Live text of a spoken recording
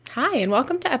Hi, and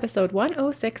welcome to episode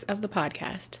 106 of the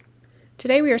podcast.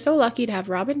 Today we are so lucky to have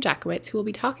Robin Jackowitz, who will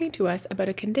be talking to us about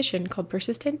a condition called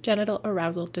persistent genital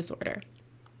arousal disorder.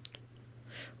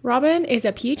 Robin is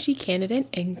a PhD candidate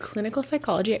in clinical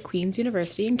psychology at Queen's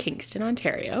University in Kingston,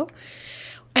 Ontario,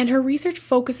 and her research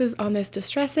focuses on this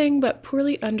distressing but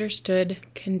poorly understood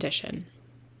condition.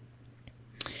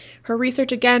 Her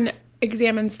research again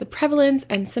examines the prevalence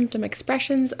and symptom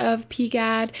expressions of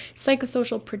PGAD,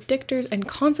 psychosocial predictors and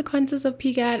consequences of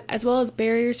PGAD, as well as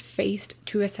barriers faced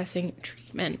to assessing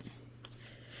treatment.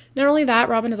 Not only that,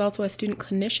 Robin is also a student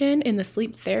clinician in the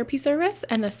sleep therapy service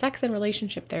and the sex and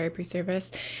relationship therapy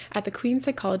service at the Queen's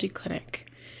Psychology Clinic.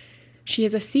 She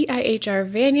is a CIHR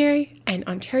Vanier and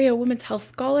Ontario Women's Health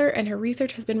Scholar, and her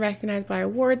research has been recognized by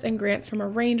awards and grants from a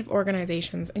range of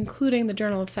organizations, including the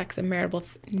Journal of Sex and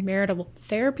Marital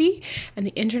Therapy and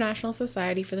the International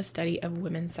Society for the Study of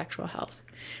Women's Sexual Health.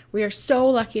 We are so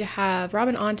lucky to have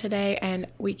Robin on today, and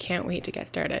we can't wait to get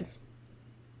started.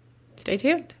 Stay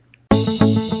tuned.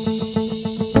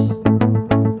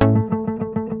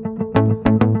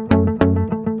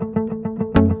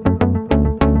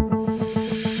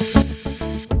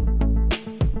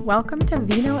 Welcome to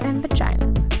Vino and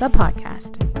Vaginas, the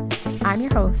podcast. I'm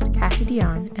your host, Cassie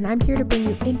Dion, and I'm here to bring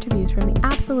you interviews from the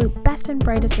absolute best and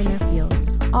brightest in their field,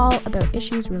 all about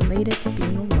issues related to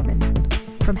being a woman,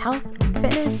 from health and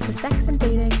fitness to sex and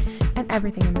dating and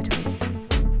everything in between.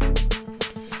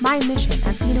 My mission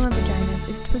at Vino and Vaginas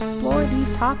is to explore these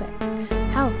topics,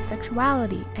 health,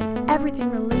 sexuality, and everything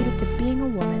related to being a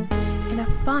woman in a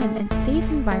fun and safe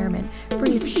environment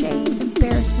free of shame,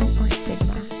 embarrassment, or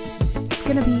stigma. It's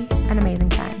going to be an amazing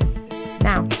time.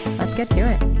 Now, let's get to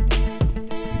it.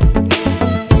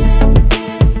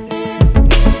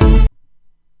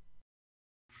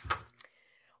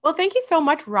 Well, thank you so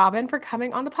much, Robin, for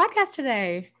coming on the podcast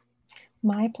today.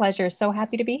 My pleasure. So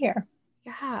happy to be here.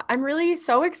 Yeah, I'm really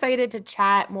so excited to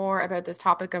chat more about this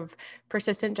topic of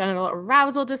persistent genital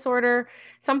arousal disorder,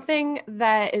 something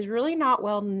that is really not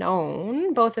well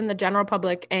known, both in the general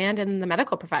public and in the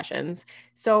medical professions.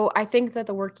 So I think that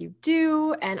the work you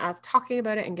do and us talking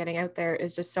about it and getting out there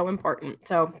is just so important.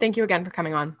 So thank you again for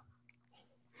coming on.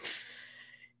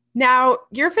 Now,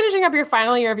 you're finishing up your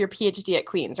final year of your PhD at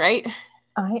Queen's, right?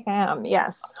 I am,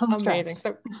 yes. Amazing.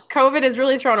 So COVID has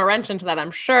really thrown a wrench into that,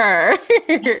 I'm sure.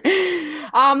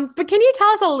 But can you tell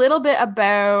us a little bit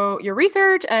about your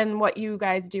research and what you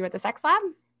guys do at the Sex Lab?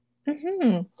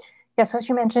 Mm-hmm. Yes, as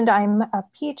you mentioned, I'm a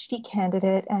PhD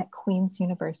candidate at Queen's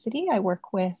University. I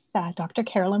work with Dr.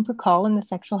 Carolyn Pukal in the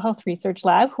Sexual Health Research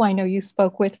Lab, who I know you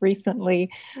spoke with recently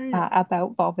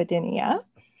about vulvodynia.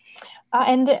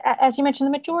 And as you mentioned,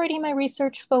 the majority of my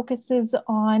research focuses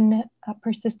on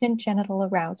persistent genital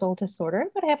arousal disorder,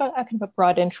 but I have a kind of a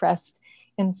broad interest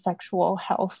in sexual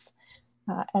health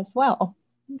as well.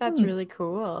 That's really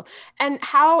cool. And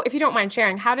how, if you don't mind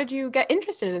sharing, how did you get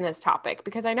interested in this topic?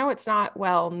 Because I know it's not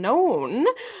well known.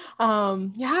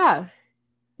 Yes.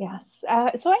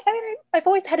 So I've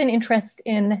always had an interest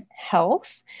in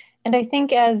health. And I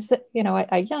think as,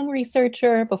 a young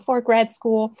researcher before grad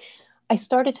school, I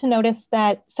started to notice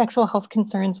that sexual health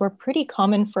concerns were pretty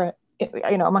common for,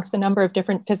 amongst a number of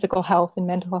different physical health and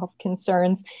mental health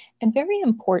concerns, and very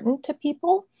important to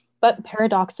people, but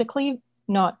paradoxically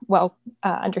not well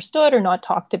understood or not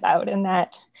talked about. And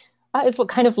that is what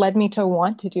kind of led me to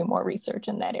want to do more research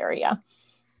in that area.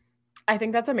 I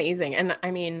think that's amazing. And I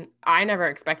mean, I never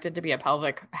expected to be a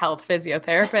pelvic health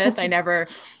physiotherapist. I never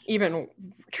even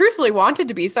truthfully wanted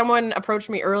to be. Someone approached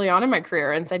me early on in my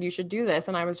career and said, you should do this.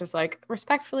 And I was just like,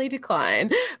 respectfully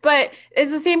decline. But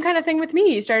it's the same kind of thing with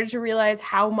me. You started to realize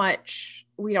how much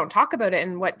we don't talk about it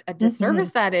and what a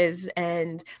disservice that is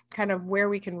and kind of where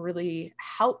we can really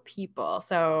help people.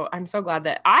 So I'm so glad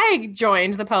that I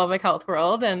joined the pelvic health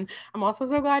world. And I'm also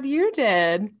so glad you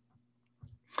did.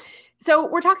 So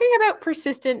we're talking about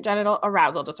persistent genital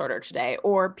arousal disorder today,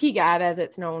 or PGAD as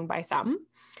it's known by some.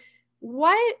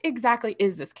 What exactly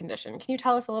is this condition? Can you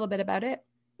tell us a little bit about it?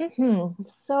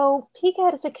 So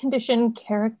PGAD is a condition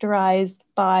characterized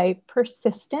by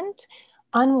persistent,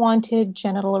 unwanted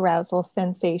genital arousal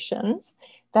sensations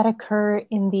that occur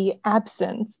in the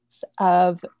absence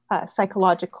of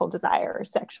psychological desire or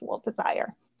sexual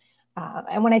desire.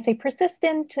 And when I say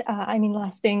persistent, I mean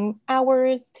lasting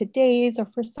hours to days, or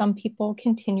for some people,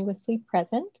 continuously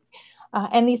present.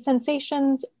 And these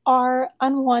sensations are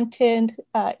unwanted,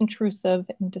 intrusive,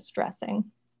 and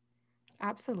distressing.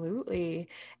 Absolutely.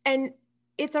 And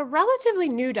it's a relatively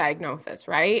new diagnosis,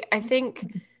 right? I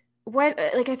think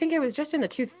it was just in the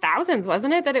 2000s,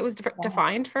 wasn't it, that it was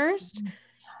defined first?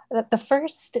 The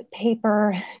first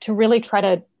paper to really try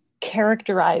to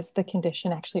characterize the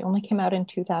condition actually only came out in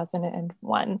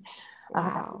 2001.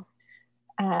 Wow.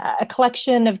 A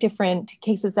collection of different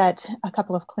cases that a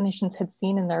couple of clinicians had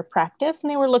seen in their practice, and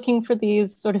they were looking for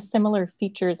these sort of similar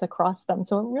features across them.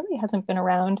 So it really hasn't been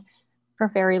around for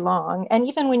very long. And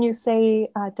even when you say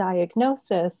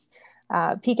diagnosis,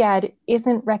 PGAD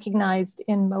isn't recognized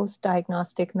in most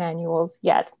diagnostic manuals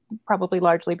yet, probably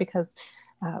largely because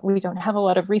we don't have a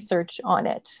lot of research on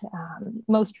it.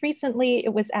 Most recently,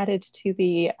 it was added to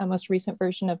the most recent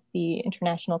version of the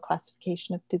International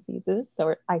Classification of Diseases,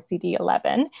 so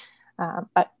ICD-11.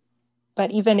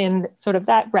 But even in sort of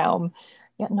that realm,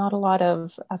 yet not a lot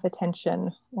of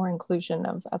attention or inclusion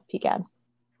of PGAD.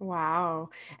 Wow.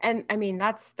 And I mean,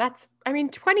 that's,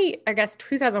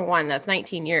 2001, that's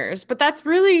 19 years, but it's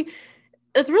really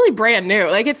brand new.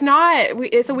 Like it's not,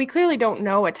 so we clearly don't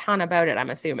know a ton about it,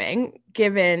 I'm assuming,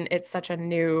 given it's such a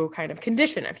new kind of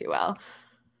condition, if you will.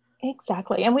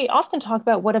 Exactly. And we often talk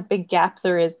about what a big gap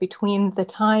there is between the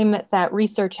time that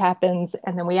research happens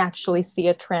and then we actually see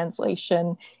a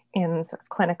translation in sort of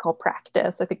clinical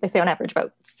practice. I think they say on average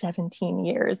about 17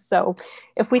 years. So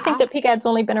if we think that PGAD's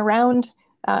only been around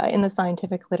in the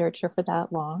scientific literature for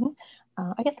that long,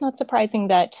 I guess not surprising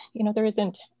that, there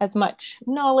isn't as much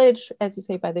knowledge, as you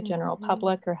say, by the general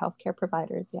public or healthcare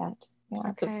providers yet.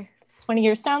 Yeah, okay. So 20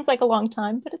 years sounds like a long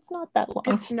time, but it's not that long.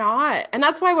 It's not. And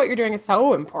that's why what you're doing is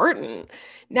so important.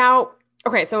 Now,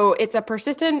 okay, so it's a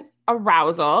persistent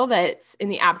arousal that's in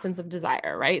the absence of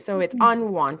desire, right? So it's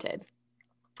unwanted.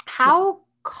 How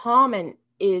common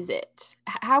is it?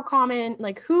 How common,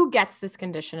 like who gets this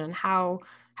condition and how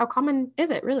common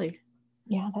is it really?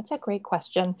 Yeah, that's a great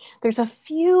question. There's a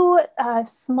few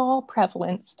small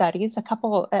prevalence studies, a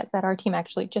couple that our team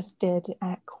actually just did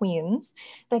at Queen's,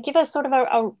 that give us sort of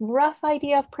a rough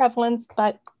idea of prevalence.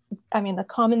 But I mean, the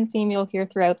common theme you'll hear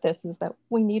throughout this is that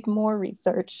we need more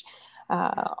research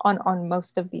on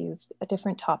most of these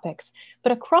different topics.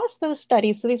 But across those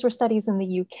studies, so these were studies in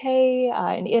the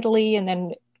UK, in Italy, and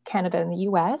then Canada and the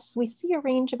US, we see a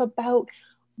range of about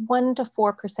 1 to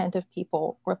 4% of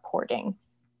people reporting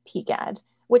PGAD,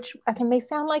 which may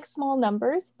sound like small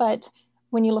numbers, but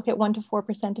when you look at 1 to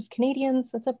 4% of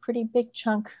Canadians, that's a pretty big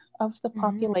chunk of the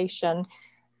population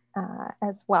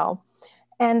as well.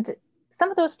 And some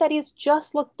of those studies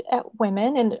just looked at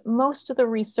women, and most of the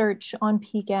research on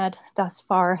PGAD thus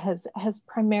far has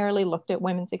primarily looked at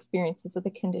women's experiences of the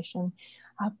condition.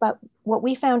 But what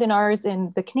we found in ours,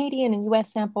 in the Canadian and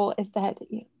US sample, is that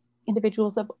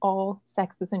individuals of all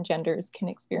sexes and genders can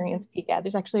experience PGAD.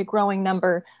 There's actually a growing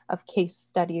number of case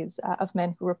studies of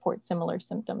men who report similar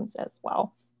symptoms as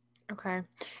well. Okay.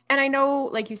 And I know,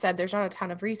 like you said, there's not a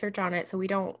ton of research on it, so we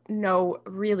don't know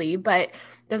really, but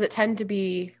does it tend to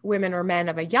be women or men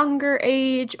of a younger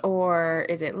age, or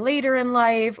is it later in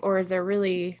life, or is there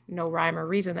really no rhyme or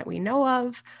reason that we know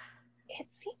of? It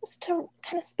seems to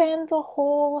kind of span the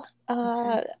whole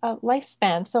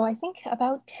lifespan. So I think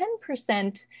about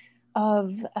 10%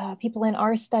 of people in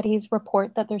our studies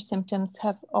report that their symptoms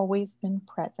have always been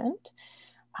present.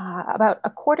 About a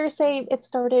quarter say it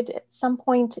started at some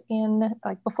point in,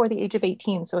 like, before the age of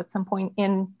 18. So at some point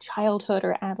in childhood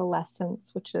or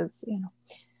adolescence, which is,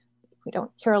 we don't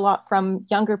hear a lot from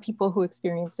younger people who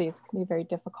experience these. It can be a very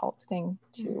difficult thing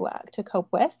to cope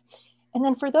with. And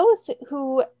then for those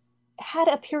who had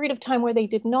a period of time where they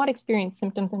did not experience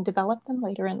symptoms and developed them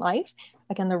later in life,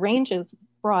 again, the range is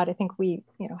broad. I think we,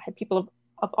 had people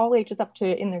of all ages up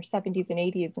to in their 70s and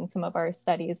 80s in some of our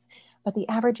studies, but the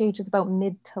average age is about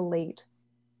mid to late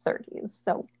 30s.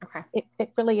 So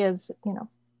it really is,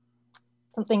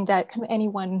 something that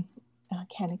anyone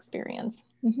can experience.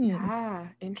 Yeah,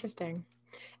 interesting.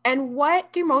 And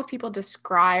what do most people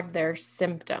describe their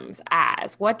symptoms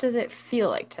as? What does it feel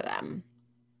like to them?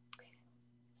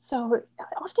 So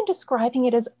often describing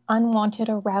it as unwanted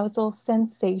arousal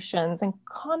sensations, and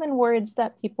common words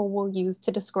that people will use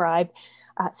to describe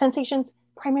sensations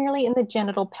primarily in the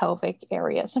genital pelvic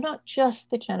area. So not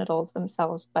just the genitals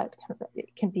themselves, but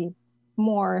it can be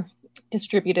more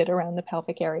distributed around the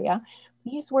pelvic area.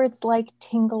 We use words like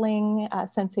tingling,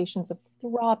 sensations of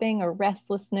throbbing or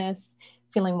restlessness,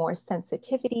 feeling more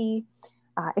sensitivity.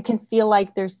 It can feel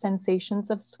like there's sensations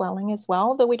of swelling as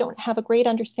well, though we don't have a great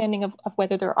understanding of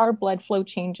whether there are blood flow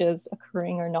changes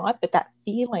occurring or not, but that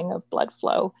feeling of blood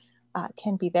flow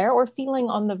can be there, or feeling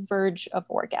on the verge of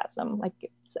orgasm, like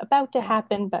it's about to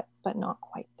happen, but not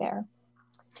quite there.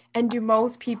 And do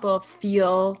most people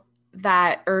feel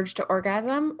that urge to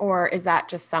orgasm, or is that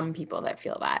just some people that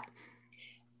feel that?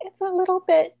 It's a little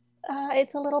bit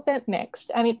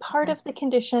mixed. I mean, part of the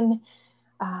condition,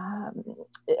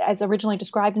 as originally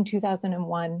described in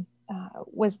 2001,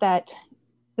 was that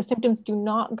the symptoms do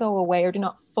not go away or do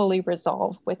not fully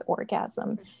resolve with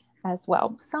orgasm as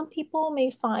well. Some people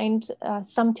may find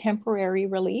some temporary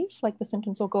relief, like the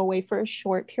symptoms will go away for a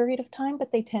short period of time,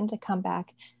 but they tend to come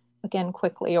back again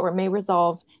quickly, or may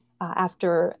resolve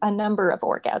after a number of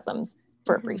orgasms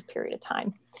for a brief period of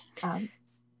time.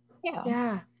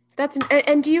 Yeah.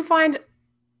 And do you find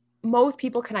most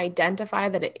people can identify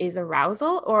that it is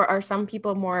arousal, or are some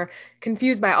people more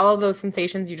confused by all of those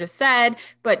sensations you just said,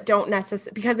 but don't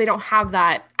necessarily, because they don't have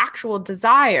that actual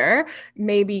desire,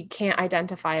 maybe can't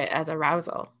identify it as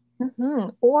arousal?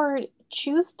 Or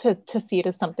choose to see it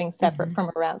as something separate from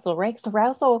arousal, right? Because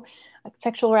arousal, like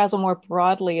sexual arousal more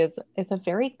broadly, is a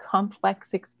very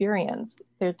complex experience.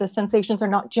 The sensations are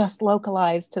not just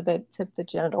localized to the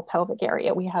genital pelvic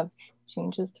area. We have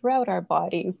changes throughout our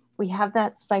body. We have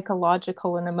that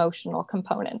psychological and emotional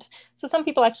component. So some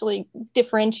people actually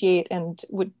differentiate and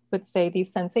would say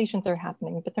these sensations are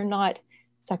happening, but they're not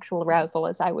sexual arousal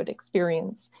as I would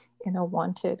experience in a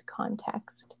wanted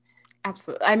context.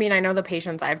 Absolutely. I mean, I know the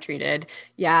patients I've treated,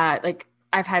 like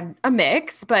I've had a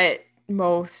mix, but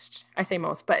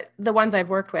but the ones I've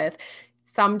worked with,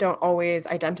 some don't always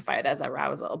identify it as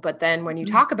arousal. But then when you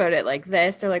talk about it like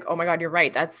this, they're like, oh my God, you're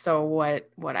right. That's so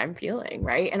what I'm feeling.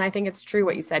 Right. And I think it's true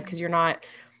what you said, because you're not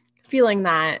feeling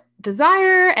that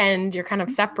desire and you're kind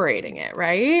of separating it.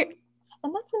 Right.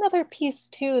 And that's another piece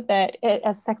too, that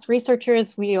as sex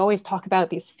researchers, we always talk about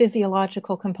these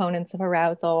physiological components of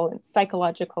arousal and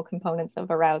psychological components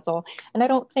of arousal. And I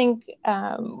don't think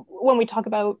when we talk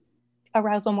about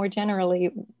arousal more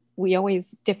generally, we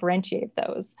always differentiate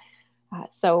those.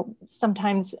 So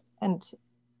sometimes, and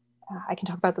I can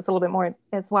talk about this a little bit more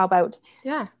as well, about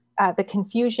the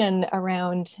confusion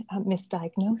around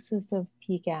misdiagnosis of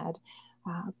PGAD.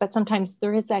 But sometimes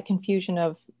there is that confusion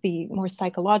of the more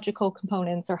psychological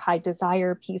components or high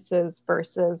desire pieces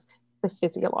versus the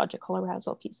physiological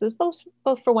arousal pieces, both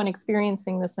for one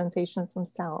experiencing the sensations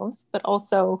themselves, but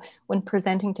also when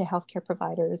presenting to healthcare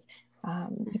providers.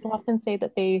 People often say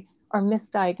that they are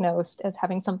misdiagnosed as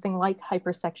having something like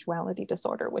hypersexuality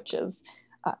disorder, which is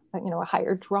a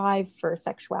higher drive for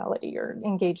sexuality or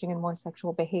engaging in more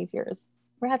sexual behaviors,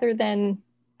 rather than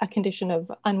a condition of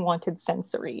unwanted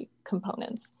sensory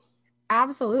components.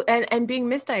 Absolutely. And being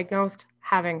misdiagnosed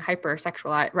having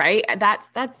hypersexual, right?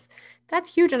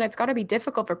 That's huge. And it's got to be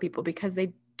difficult for people because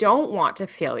they don't want to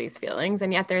feel these feelings.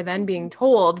 And yet they're then being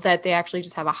told that they actually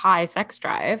just have a high sex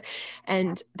drive.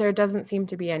 And there doesn't seem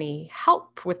to be any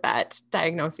help with that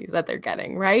diagnosis that they're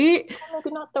getting, right?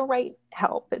 Maybe not the right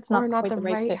help. It's not the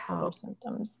right help.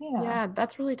 Symptoms. Yeah,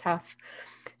 that's really tough.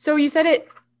 So you said it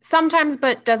sometimes,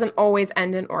 but doesn't always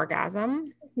end in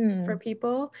orgasm for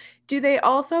people. Do they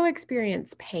also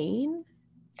experience pain?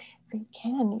 They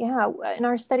can, yeah. In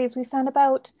our studies, we found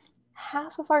about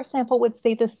half of our sample would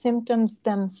say the symptoms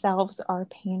themselves are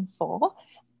painful.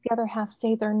 The other half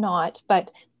say they're not,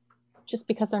 but just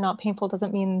because they're not painful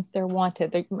doesn't mean they're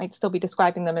wanted. They might still be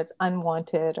describing them as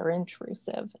unwanted or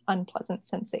intrusive, unpleasant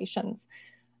sensations.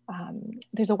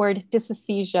 There's a word,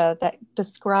 dysesthesia, that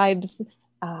describes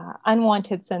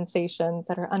unwanted sensations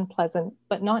that are unpleasant,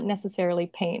 but not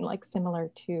necessarily pain, like similar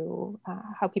to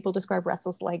how people describe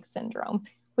restless leg syndrome,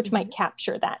 which might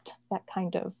capture that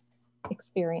kind of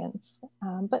experience.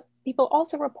 But people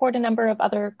also report a number of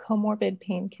other comorbid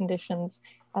pain conditions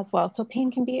as well. So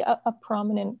pain can be a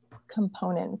prominent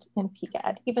component in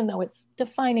PGAD, even though its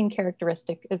defining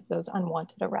characteristic is those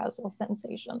unwanted arousal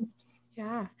sensations.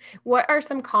 Yeah. What are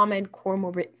some common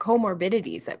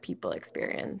comorbidities that people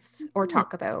experience or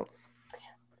talk about?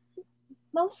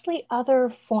 Mostly other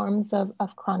forms of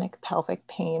chronic pelvic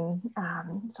pain.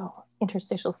 So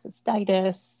interstitial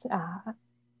cystitis,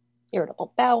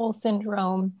 irritable bowel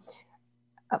syndrome,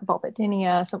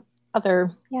 vulvodynia, so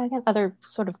other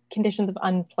sort of conditions of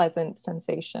unpleasant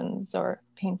sensations or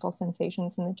painful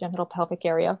sensations in the genital pelvic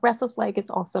area. Restless leg is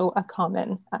also a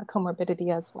common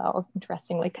comorbidity as well.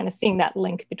 Interestingly, kind of seeing that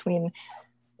link between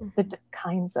the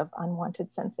kinds of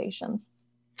unwanted sensations.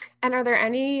 And are there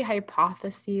any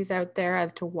hypotheses out there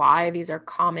as to why these are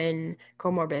common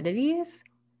comorbidities?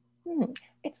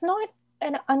 It's not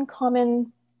an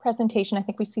uncommon presentation. I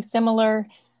think we see similar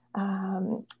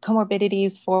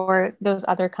comorbidities for those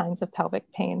other kinds of pelvic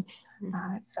pain.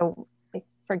 So,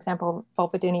 for example,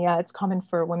 vulvodynia, it's common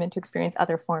for women to experience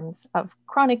other forms of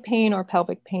chronic pain or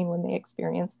pelvic pain when they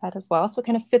experience that as well. So it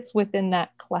kind of fits within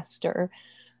that cluster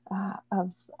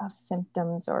of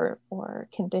symptoms or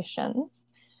conditions.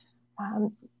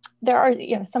 There are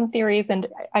some theories, and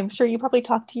I'm sure you probably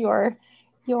talk to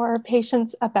your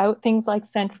patients about things like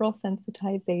central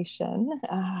sensitization.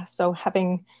 So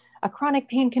having a chronic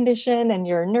pain condition and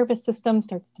your nervous system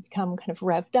starts to become kind of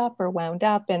revved up or wound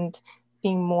up and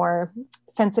being more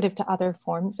sensitive to other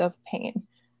forms of pain.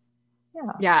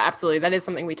 Yeah, absolutely. That is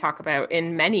something we talk about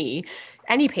in any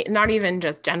pain, not even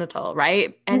just genital,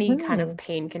 right? Any kind of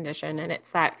pain condition. And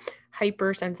it's that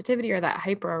hypersensitivity or that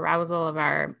hyperarousal of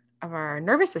our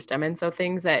nervous system. And so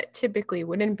things that typically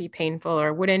wouldn't be painful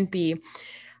or wouldn't be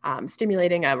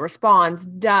stimulating a response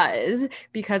does,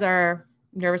 because our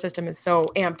nervous system is so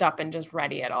amped up and just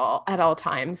ready at all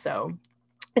times. So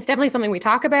it's definitely something we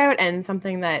talk about, and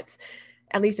something that's,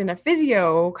 at least in a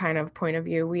physio kind of point of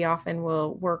view, we often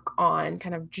will work on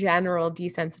kind of general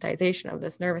desensitization of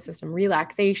this nervous system,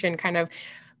 relaxation, kind of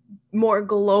more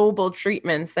global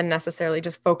treatments than necessarily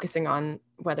just focusing on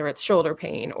whether it's shoulder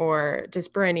pain or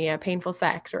dyspareunia, painful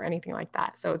sex, or anything like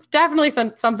that. So it's definitely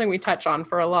something we touch on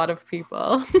for a lot of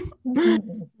people.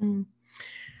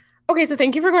 Okay, so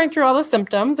thank you for going through all the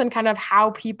symptoms and kind of how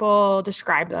people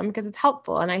describe them, because it's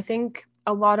helpful. And I think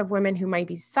a lot of women who might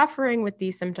be suffering with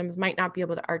these symptoms might not be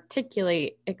able to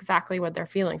articulate exactly what they're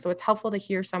feeling. So it's helpful to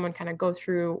hear someone kind of go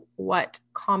through what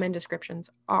common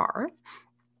descriptions are.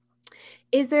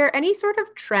 Is there any sort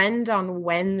of trend on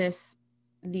when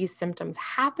these symptoms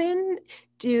happen?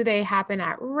 Do they happen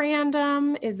at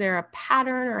random? Is there a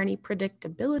pattern or any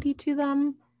predictability to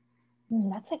them?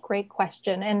 That's a great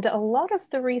question. And a lot of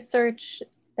the research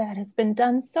that has been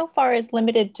done so far is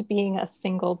limited to being a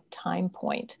single time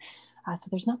point. So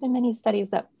there's not been many studies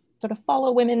that sort of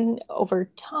follow women over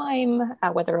time,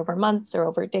 whether over months or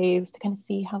over days, to kind of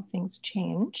see how things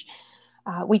change.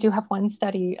 We do have one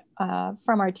study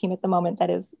from our team at the moment that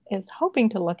is hoping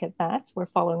to look at that. We're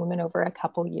following women over a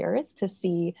couple years to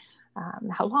see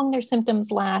how long their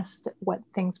symptoms last, what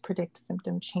things predict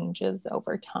symptom changes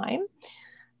over time.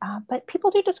 But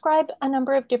people do describe a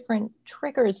number of different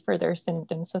triggers for their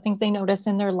symptoms. So things they notice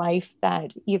in their life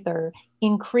that either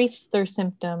increase their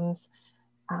symptoms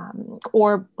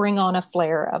or bring on a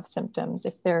flare of symptoms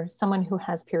if they're someone who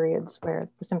has periods where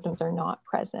the symptoms are not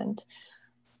present.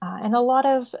 And a lot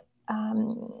of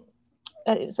some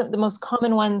of the most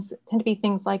common ones tend to be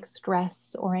things like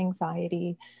stress or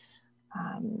anxiety,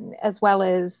 as well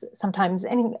as sometimes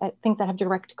things that have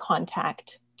direct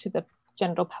contact to the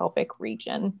genital pelvic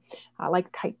region, like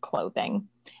tight clothing.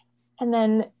 And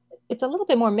then it's a little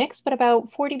bit more mixed, but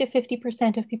about 40 to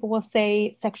 50% of people will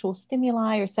say sexual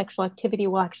stimuli or sexual activity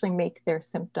will actually make their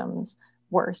symptoms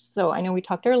worse. So I know we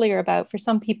talked earlier about, for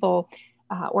some people,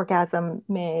 orgasm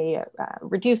may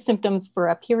reduce symptoms for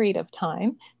a period of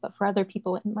time, but for other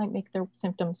people, it might make their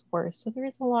symptoms worse. So there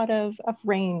is a lot of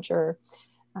range or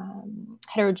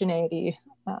heterogeneity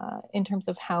in terms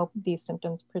of how these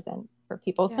symptoms present for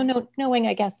people. Yeah. So knowing,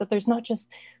 I guess, that there's not just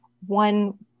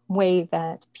one way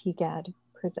that PGAD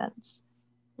presents.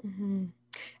 Mm-hmm.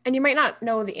 And you might not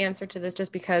know the answer to this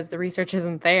just because the research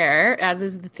isn't there, as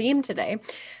is the theme today.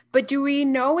 But do we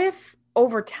know if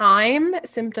over time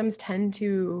symptoms tend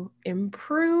to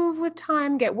improve with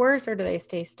time, get worse, or do they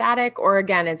stay static? Or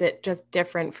again, is it just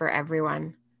different for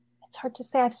everyone? It's hard to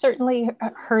say. I've certainly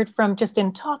heard from, just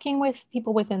in talking with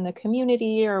people within the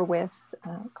community or with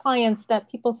clients,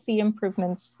 that people see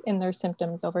improvements in their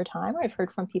symptoms over time. I've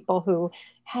heard from people who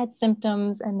had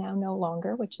symptoms and now no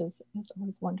longer, which is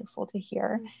always wonderful to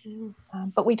hear.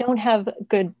 Mm-hmm. But we don't have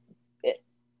good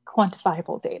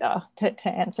quantifiable data to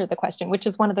answer the question, which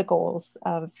is one of the goals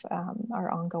of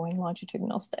our ongoing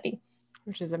longitudinal study.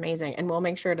 Which is amazing. And we'll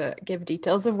make sure to give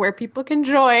details of where people can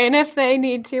join if they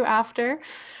need to after.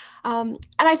 And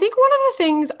I think one of the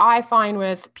things I find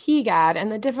with PGAD,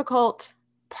 and the difficult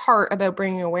part about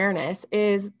bringing awareness,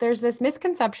 is there's this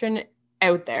misconception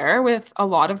out there with a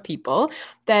lot of people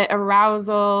that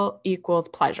arousal equals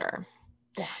pleasure.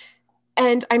 Yes.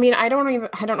 And I mean, I don't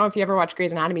know if you ever watched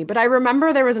Grey's Anatomy, but I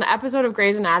remember there was an episode of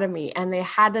Grey's Anatomy and they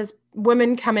had this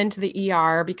woman come into the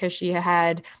ER because she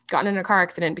had gotten in a car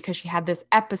accident because she had this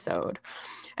episode.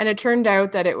 And it turned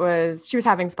out that she was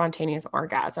having spontaneous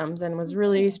orgasms and was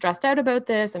really stressed out about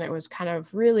this. And it was kind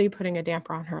of really putting a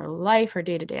damper on her life, her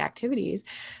day-to-day activities.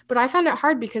 But I found it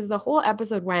hard because the whole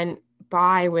episode went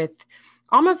by with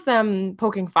almost them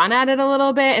poking fun at it a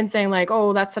little bit and saying like,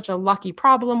 oh, that's such a lucky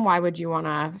problem. Why would you want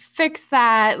to fix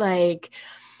that?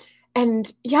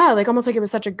 And yeah, almost like it was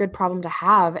such a good problem to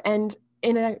have. And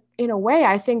in a way,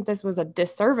 I think this was a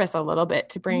disservice a little bit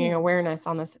to bringing awareness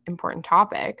on this important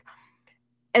topic.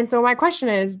 And so my question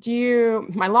is,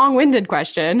 my long-winded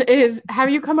question is, have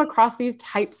you come across these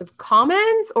types of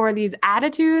comments or these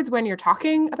attitudes when you're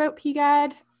talking about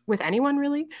PGAD with anyone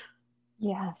really?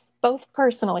 Yes, both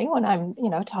personally when I'm,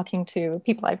 talking to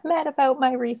people I've met about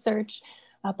my research,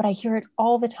 but I hear it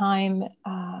all the time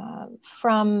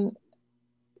from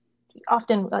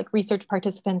often like research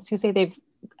participants who say they've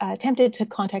attempted to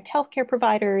contact healthcare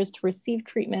providers to receive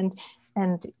treatment.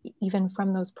 And even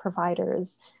from those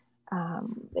providers,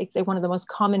 they say one of the most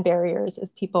common barriers is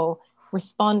people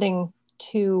responding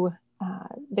to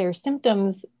their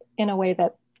symptoms in a way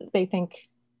that they think,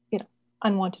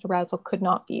 unwanted arousal could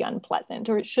not be unpleasant,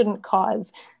 or it shouldn't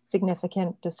cause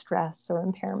significant distress or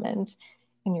impairment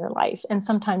in your life. And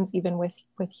sometimes even with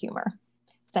humor,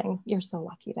 saying, you're so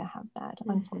lucky to have that,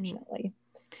 unfortunately.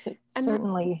 So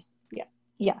certainly,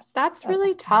 yes. That's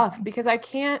really tough, because I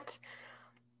can't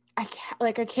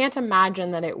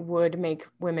imagine that it would make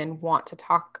women want to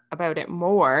talk about it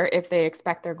more if they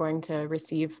expect they're going to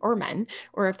receive, or men,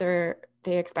 or if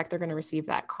they expect they're going to receive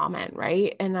that comment,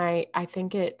 right? And I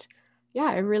think it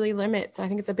really limits. I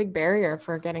think it's a big barrier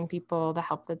for getting people the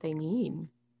help that they need.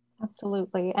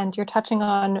 Absolutely. And you're touching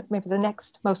on maybe the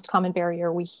next most common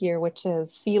barrier we hear, which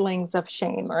is feelings of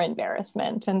shame or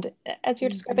embarrassment. And as you're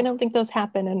describing, I don't think those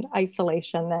happen in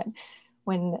isolation, that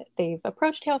when they've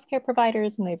approached healthcare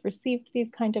providers and they've received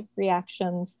these kind of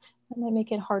reactions, that might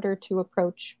make it harder to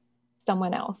approach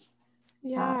someone else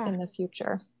in the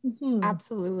future.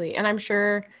 Absolutely. And I'm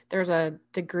sure there's a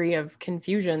degree of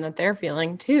confusion that they're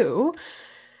feeling too,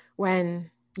 when,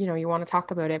 you want to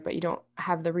talk about it, but you don't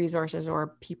have the resources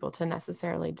or people to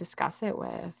necessarily discuss it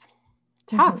with.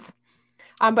 Tough.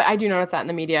 But I do notice that in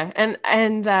the media,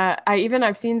 and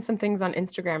I've seen some things on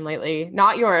Instagram lately,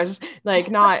 not yours,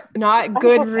 like not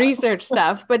good research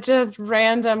stuff, but just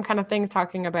random kind of things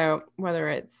talking about whether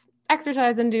it's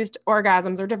exercise-induced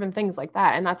orgasms or different things like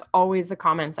that. And that's always the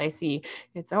comments I see.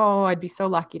 It's, oh, I'd be so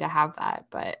lucky to have that.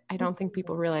 But I don't think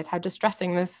people realize how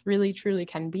distressing this really, truly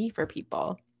can be for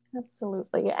people.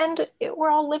 Absolutely. And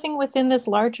we're all living within this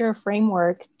larger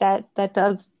framework that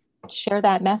does share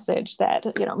that message that,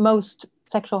 most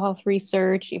sexual health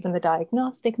research, even the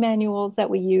diagnostic manuals that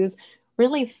we use,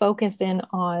 really focus in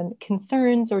on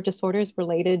concerns or disorders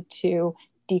related to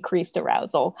decreased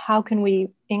arousal. How can we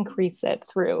increase it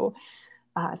through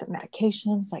the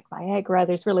medications like Viagra?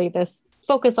 There's really this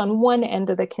focus on one end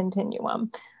of the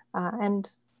continuum, and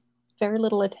very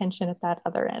little attention at that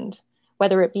other end,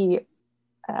 whether it be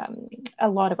a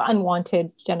lot of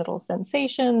unwanted genital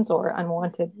sensations or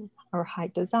unwanted or high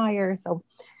desire. So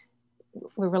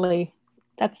we're really,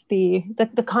 that's the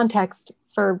context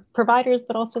for providers,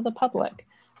 but also the public.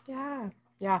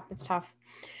 Yeah, it's tough.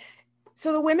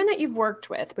 So the women that you've worked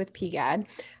with PGAD,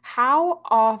 how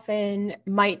often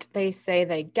might they say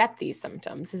they get these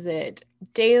symptoms? Is it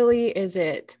daily? Is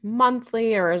it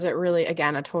monthly? Or is it really,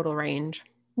 again, a total range?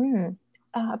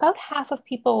 About half of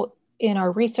people in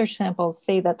our research samples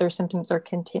say that their symptoms are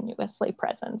continuously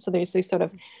present. So there's these sort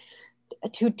of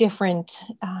two different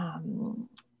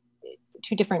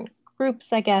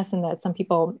groups, I guess, and that some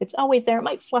people, it's always there. It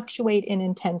might fluctuate in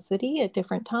intensity at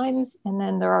different times. And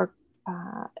then there are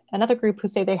another group who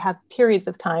say they have periods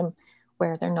of time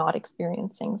where they're not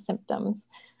experiencing symptoms.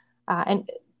 And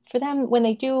for them, when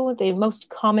they do, the most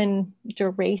common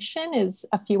duration is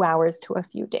a few hours to a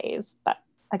few days. But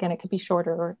again, it could be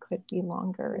shorter or it could be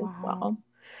longer as well.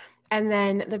 And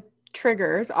then the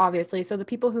triggers, obviously. So the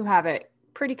people who have it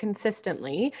pretty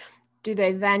consistently, do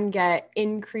they then get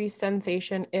increased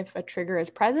sensation if a trigger is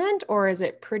present, or is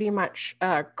it pretty much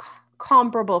a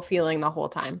comparable feeling the whole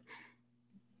time?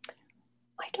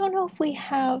 I don't know if we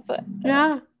have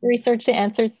research to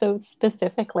answer so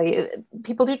specifically.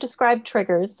 People do describe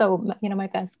triggers. So, my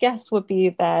best guess would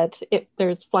be that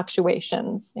there's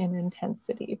fluctuations in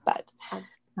intensity, but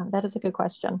that is a good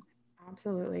question.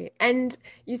 Absolutely. And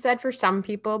you said for some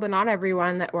people, but not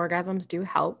everyone, that orgasms do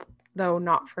help, though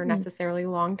not for necessarily a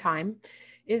long time.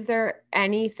 Is there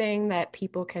anything that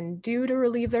people can do to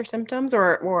relieve their symptoms,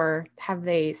 or have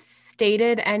they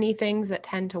stated any things that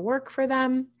tend to work for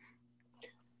them?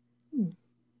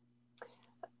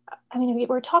 I mean,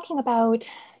 we're talking about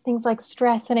things like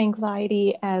stress and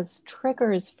anxiety as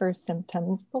triggers for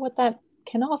symptoms, but what that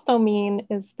can also mean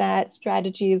is that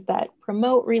strategies that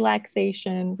promote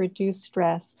relaxation, reduce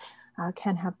stress,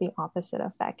 can have the opposite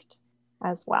effect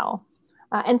as well.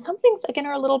 And some things, again,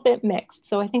 are a little bit mixed.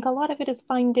 So I think a lot of it is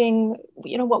finding,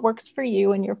 what works for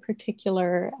you and your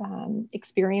particular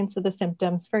experience of the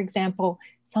symptoms. For example,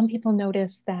 some people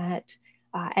notice that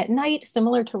at night,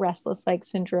 similar to restless leg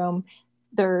syndrome,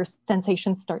 their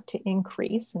sensations start to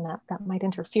increase, and that might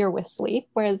interfere with sleep.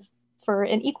 Whereas for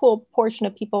an equal portion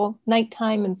of people,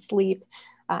 nighttime and sleep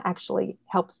actually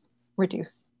helps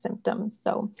reduce symptoms.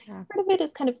 So part of it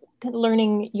is kind of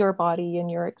learning your body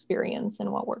and your experience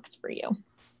and what works for you.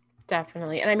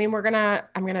 Definitely. And I mean,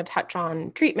 I'm going to touch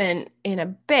on treatment in a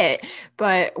bit,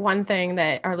 but one thing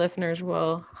that our listeners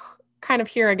will kind of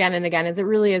hear again and again is it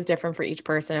really is different for each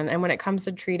person. And when it comes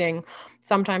to treating,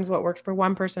 sometimes what works for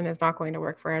one person is not going to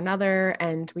work for another.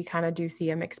 And we kind of do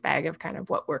see a mixed bag of kind of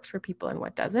what works for people and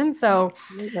what doesn't. So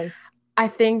Absolutely. I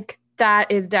think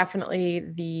that is definitely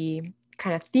the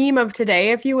kind of theme of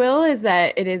today, if you will, is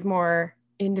that it is more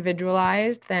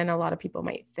individualized than a lot of people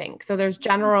might think. So there's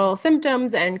general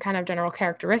symptoms and kind of general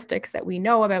characteristics that we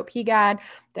know about PGAD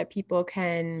that people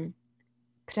can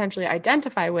potentially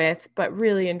identify with, but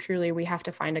really and truly we have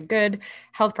to find a good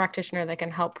health practitioner that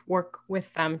can help work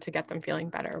with them to get them feeling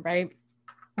better, right?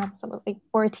 Absolutely.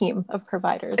 Or a team of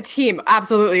providers. A team,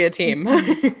 absolutely a team.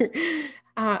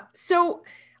 So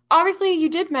obviously you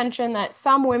did mention that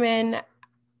some women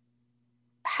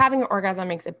having an orgasm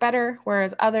makes it better,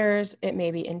 whereas others, it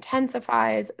maybe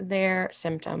intensifies their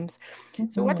symptoms.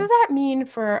 So what does that mean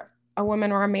for a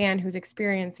woman or a man who's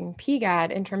experiencing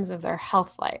PGAD in terms of their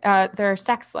health life, their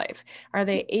sex life? Are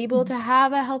they able to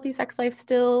have a healthy sex life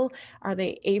still? Are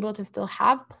they able to still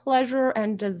have pleasure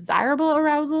and desirable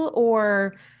arousal?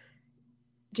 Or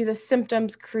do the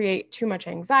symptoms create too much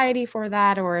anxiety for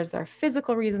that? Or is there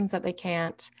physical reasons that they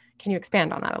can't? Can you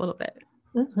expand on that a little bit?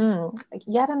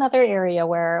 Yet another area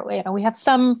where we have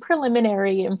some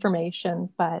preliminary information,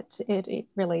 but it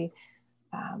really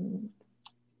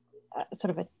sort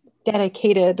of a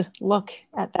dedicated look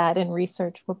at that in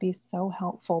research will be so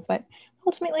helpful. But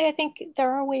ultimately, I think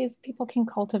there are ways people can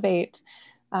cultivate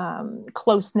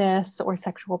closeness or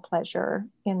sexual pleasure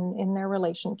in their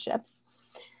relationships.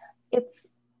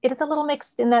 It is a little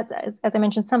mixed in that, as I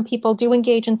mentioned, some people do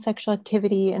engage in sexual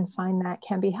activity and find that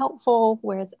can be helpful,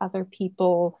 whereas other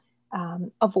people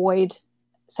avoid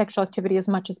sexual activity as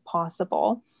much as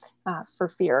possible for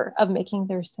fear of making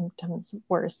their symptoms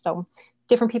worse. So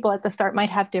different people at the start might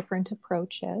have different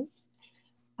approaches.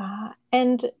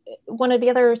 And one of the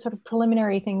other sort of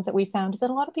preliminary things that we found is that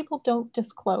a lot of people don't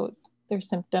disclose their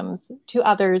symptoms to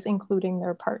others, including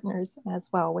their partners as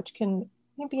well, which can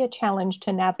be a challenge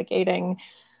to navigating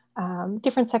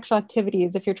different sexual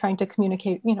activities if you're trying to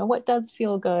communicate, what does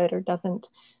feel good or doesn't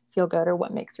feel good, or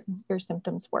what makes your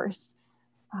symptoms worse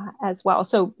as well.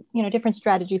 So, different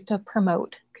strategies to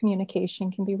promote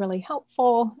communication can be really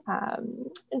helpful.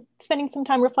 Spending some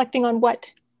time reflecting on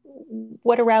what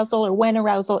arousal or when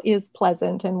arousal is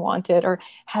pleasant and wanted, or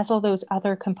has all those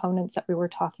other components that we were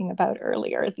talking about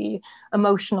earlier, the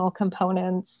emotional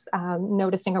components,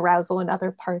 noticing arousal in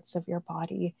other parts of your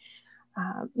body.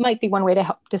 Might be one way to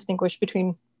help distinguish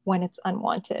between when it's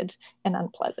unwanted and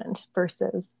unpleasant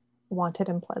versus wanted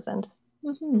and pleasant.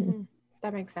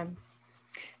 That makes sense.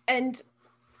 And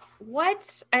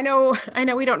I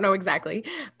know we don't know exactly,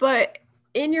 but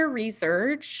in your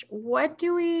research, what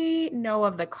do we know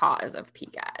of the cause of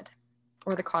PGAD,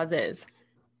 or the causes?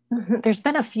 There's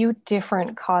been a few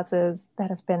different causes that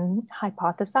have been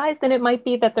hypothesized, and it might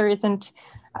be that there isn't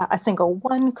a single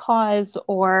one cause,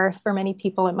 or for many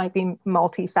people, it might be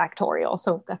multifactorial.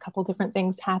 So a couple different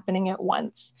things happening at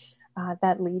once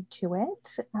that lead to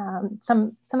it.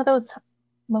 Some of those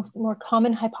more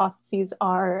common hypotheses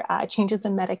are changes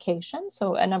in medication.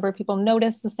 So a number of people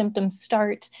notice the symptoms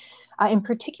start, in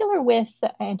particular with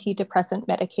the antidepressant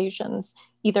medications,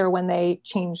 either when they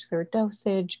change their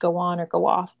dosage, go on or go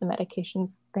off the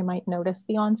medications, they might notice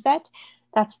the onset.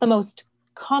 That's the most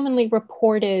commonly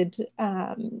reported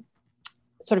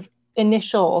sort of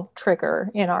initial trigger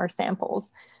in our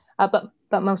samples. But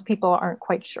most people aren't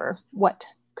quite sure what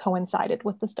coincided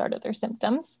with the start of their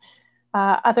symptoms.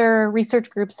 Other research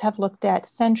groups have looked at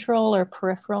central or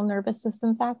peripheral nervous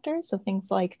system factors, so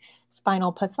things like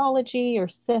spinal pathology or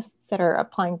cysts that are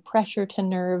applying pressure to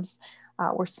nerves,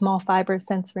 or small fiber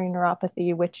sensory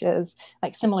neuropathy, which is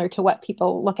like similar to what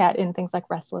people look at in things like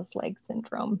restless leg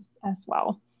syndrome as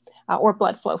well, or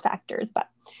blood flow factors. But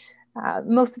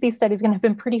most of these studies are going to have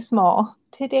been pretty small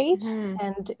to date,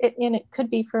 and it could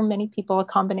be for many people a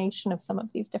combination of some of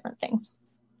these different things.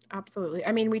 Absolutely.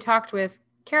 I mean, we talked with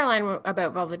Caroline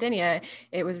about vulvodynia.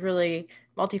 It was really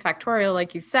multifactorial,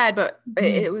 like you said, but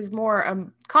it was more a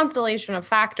constellation of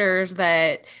factors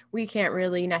that we can't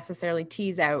really necessarily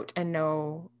tease out and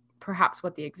know perhaps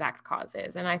what the exact cause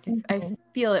is. And I think I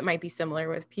feel it might be similar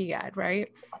with PGAD,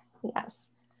 right? Yes.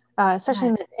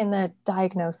 Especially in the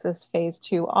diagnosis phase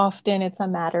too. Often it's a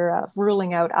matter of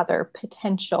ruling out other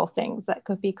potential things that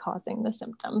could be causing the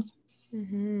symptoms.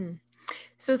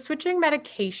 So switching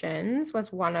medications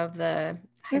was one of the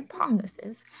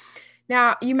hypotheses.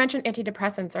 Now, you mentioned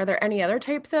antidepressants. Are there any other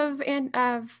types of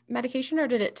medication, or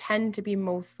did it tend to be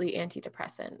mostly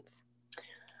antidepressants?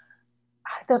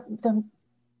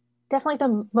 The definitely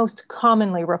the most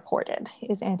commonly reported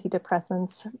is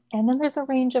antidepressants. And then there's a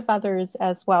range of others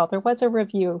as well. There was a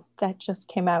review that just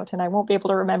came out, and I won't be able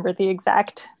to remember the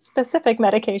exact specific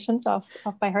medications off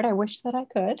by heart. I wish that I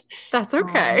could. That's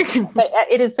okay. But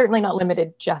it is certainly not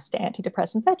limited just to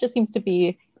antidepressants. That just seems to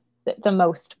be the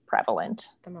most prevalent.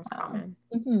 The most common.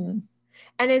 Mm-hmm.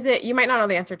 And you might not know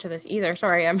the answer to this either.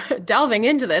 Sorry, I'm delving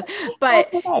into this,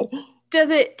 but does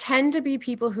it tend to be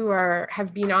people who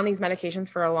have been on these medications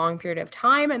for a long period of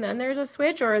time and then there's a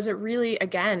switch? Or is it really,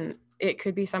 again, it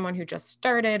could be someone who just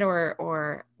started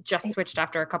or just switched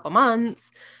after a couple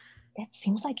months? It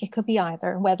seems like it could be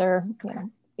either, whether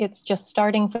it's just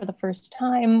starting for the first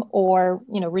time or,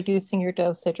 reducing your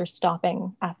dosage or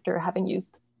stopping after having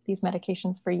used these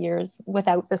medications for years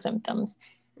without the symptoms.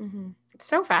 Mm-hmm. It's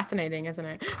so fascinating, isn't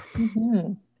it?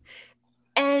 Mm-hmm.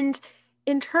 And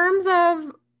in terms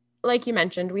of, like you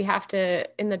mentioned, we have to,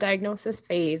 in the diagnosis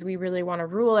phase, we really want to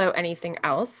rule out anything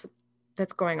else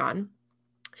that's going on.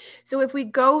 So if we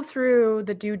go through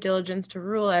the due diligence to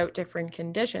rule out different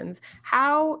conditions,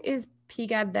 how is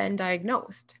PGAD then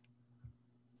diagnosed?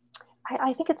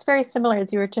 I think it's very similar,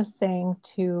 as you were just saying,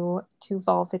 to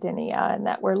vulvodynia, and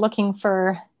that we're looking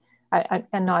for,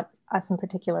 and not us in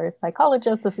particular as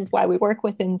psychologists, this is why we work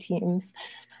within teams,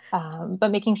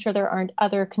 but making sure there aren't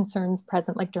other concerns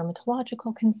present, like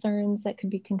dermatological concerns that could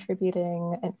be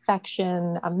contributing,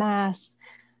 infection, a mass,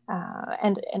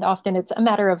 and often it's a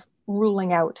matter of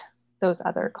ruling out those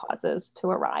other causes to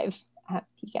arrive at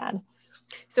PGAD.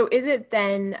 So is it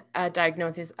then a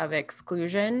diagnosis of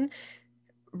exclusion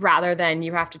rather than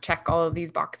you have to check all of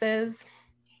these boxes?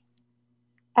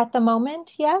 At the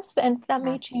moment, yes, and that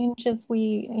may change as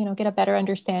we, get a better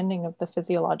understanding of the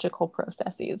physiological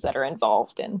processes that are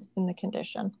involved in the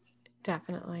condition.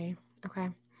 Definitely. Okay.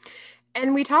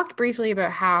 And we talked briefly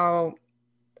about how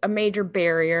a major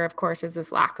barrier, of course, is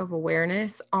this lack of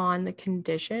awareness on the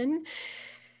condition.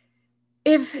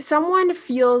 If someone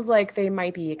feels like they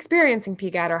might be experiencing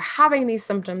PGAD or having these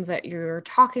symptoms that you're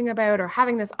talking about or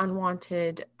having this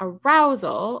unwanted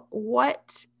arousal,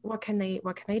 what can they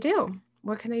do?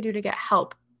 What can they do to get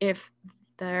help if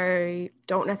they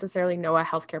don't necessarily know a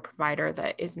healthcare provider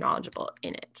that is knowledgeable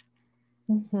in it?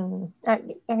 Mm-hmm.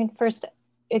 I mean, first,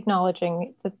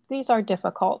 acknowledging that these are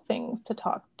difficult things to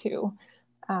talk to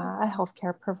a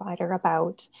healthcare provider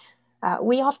about.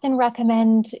 We often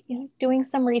recommend doing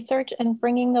some research and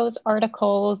bringing those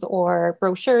articles or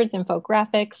brochures,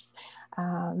 infographics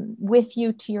with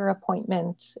you to your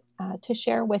appointment to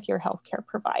share with your healthcare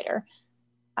provider.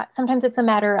 Sometimes it's a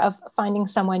matter of finding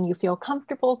someone you feel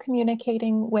comfortable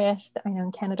communicating with. I know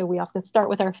in Canada, we often start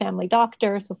with our family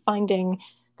doctor. So finding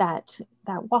that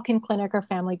walk-in clinic or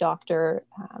family doctor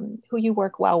who you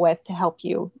work well with to help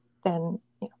you then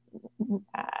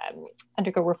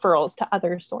undergo referrals to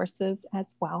other sources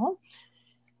as well.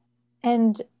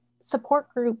 And support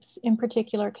groups in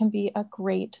particular can be a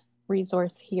great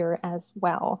resource here as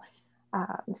well.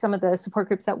 Some of the support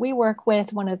groups that we work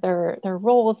with, one of their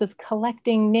roles is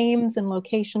collecting names and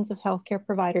locations of healthcare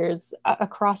providers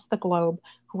across the globe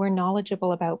who are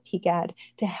knowledgeable about PGAD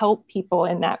to help people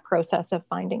in that process of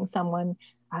finding someone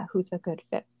who's a good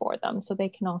fit for them. So they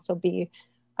can also be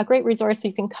a great resource. So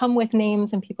you can come with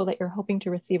names and people that you're hoping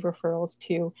to receive referrals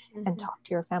to and talk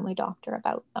to your family doctor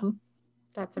about them.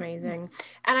 That's amazing.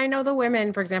 And I know the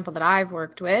women, for example, that I've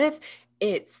worked with,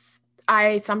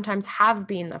 I sometimes have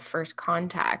been the first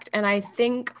contact. And I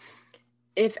think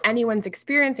if anyone's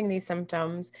experiencing these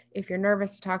symptoms, if you're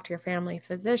nervous to talk to your family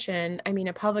physician, I mean,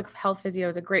 a public health physio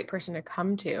is a great person to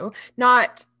come to,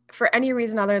 not for any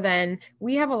reason other than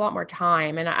we have a lot more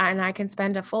time and I can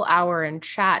spend a full hour and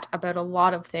chat about a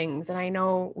lot of things. And I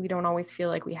know we don't always feel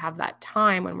like we have that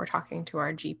time when we're talking to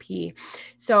our GP.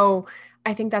 So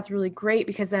I think that's really great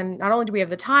because then not only do we have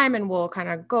the time and we'll kind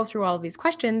of go through all of these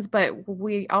questions, but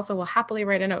we also will happily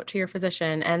write a note to your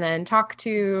physician and then talk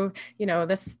to,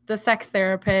 the sex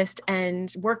therapist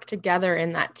and work together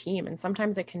in that team. And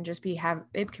sometimes it can just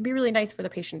it can be really nice for the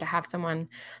patient to have someone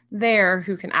there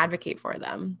who can advocate for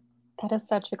them. That is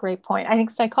such a great point. I think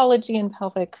psychology and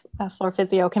pelvic floor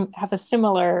physio can have a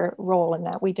similar role in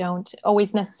that we don't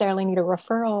always necessarily need a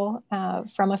referral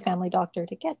from a family doctor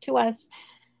to get to us.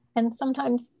 And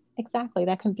sometimes, exactly,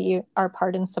 that can be our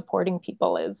part in supporting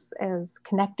people is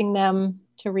connecting them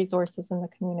to resources in the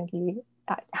community,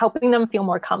 helping them feel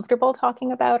more comfortable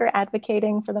talking about or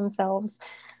advocating for themselves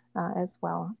as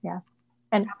well. Yes.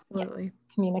 And absolutely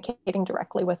communicating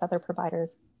directly with other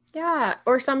providers. Yeah.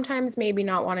 Or sometimes maybe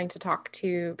not wanting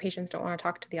to patients don't want to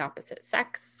talk to the opposite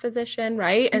sex physician,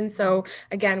 right? And so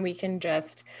again, we can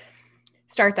just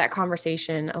start that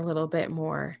conversation a little bit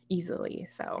more easily.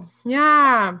 So,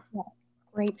 yeah.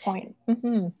 Great point.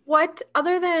 Mm-hmm. What,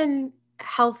 other than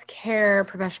healthcare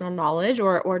professional knowledge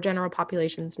or general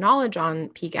population's knowledge on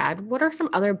PGAD, what are some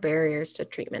other barriers to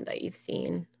treatment that you've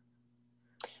seen?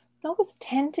 Those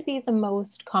tend to be the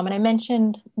most common. I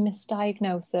mentioned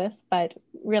misdiagnosis, but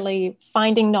really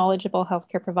finding knowledgeable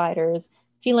healthcare providers,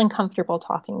 feeling comfortable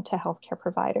talking to healthcare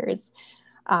providers,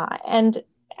 and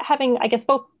having, I guess,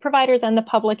 both providers and the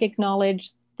public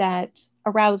acknowledge that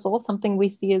arousal, something we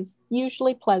see as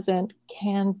usually pleasant,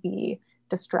 can be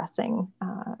distressing,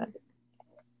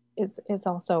 is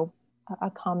also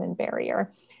a common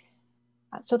barrier.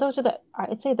 So those are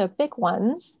I'd say the big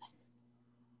ones.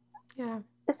 Yeah.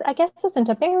 This, I guess, isn't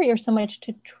a barrier so much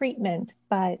to treatment,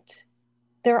 but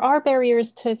there are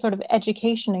barriers to sort of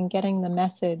education and getting the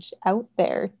message out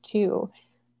there too.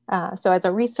 So as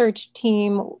a research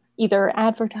team, either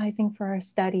advertising for our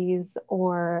studies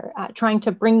or trying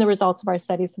to bring the results of our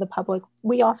studies to the public,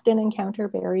 we often encounter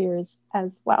barriers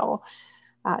as well.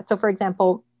 So for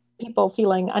example, people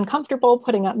feeling uncomfortable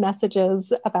putting up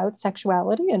messages about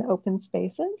sexuality in open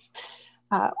spaces,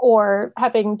 or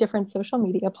having different social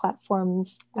media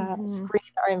platforms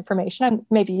screen our information.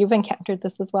 Maybe you've encountered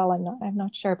this as well. I'm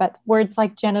not sure, but words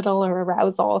like genital or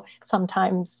arousal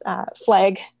sometimes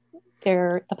flag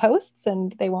the posts,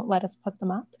 and they won't let us put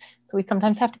them up. So we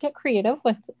sometimes have to get creative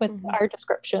with our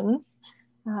descriptions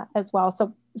as well.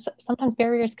 So sometimes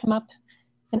barriers come up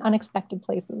in unexpected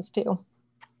places too.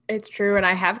 It's true. And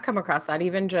I have come across that,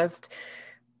 even just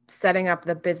setting up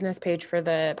the business page for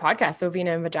the podcast. So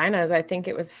Vina and Vaginas, I think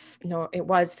it was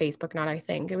Facebook, not I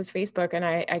think. It was Facebook. And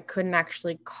I couldn't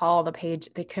actually call the page.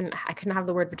 I couldn't have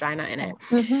the word vagina in it.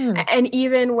 Mm-hmm. And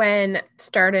even when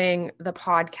starting the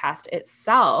podcast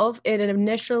itself, it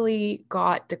initially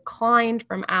got declined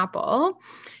from Apple.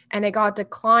 And it got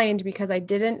declined because I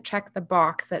didn't check the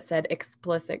box that said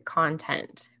explicit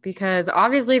content. Because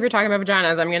obviously, if you're talking about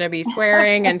vaginas, I'm going to be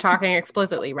swearing and talking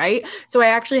explicitly, right? So I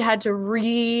actually had to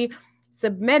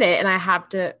resubmit it, and I have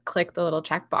to click the little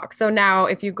checkbox. So now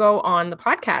if you go on the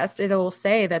podcast, it'll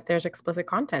say that there's explicit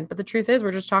content. But the truth is,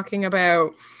 we're just talking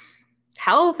about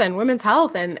health and women's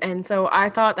health. And so I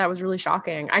thought that was really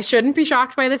shocking. I shouldn't be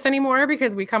shocked by this anymore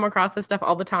because we come across this stuff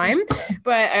all the time.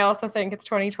 But I also think it's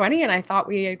 2020. And I thought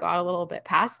we had got a little bit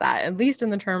past that, at least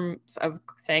in the terms of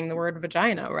saying the word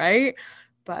vagina, right?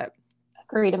 But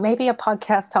agreed. It may be a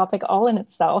podcast topic all in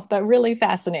itself, but really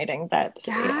fascinating that,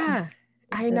 yeah,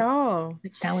 I know. The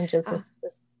challenges this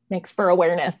makes for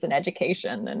awareness and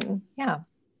education. And yeah.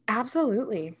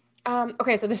 Absolutely.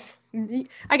 Okay, so this,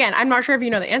 again, I'm not sure if you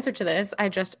know the answer to this. I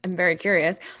just am very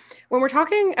curious. When we're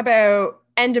talking about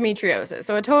endometriosis,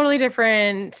 so a totally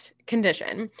different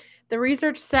condition, the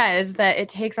research says that it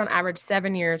takes on average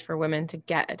 7 years for women to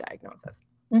get a diagnosis.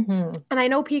 Mm-hmm. And I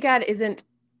know PGAD isn't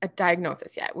a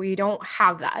diagnosis yet. We don't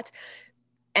have that.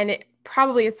 And it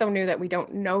probably is so new that we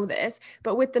don't know this,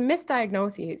 but with the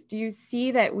misdiagnoses, do you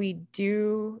see that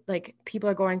people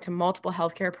are going to multiple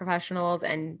healthcare professionals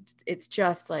and it's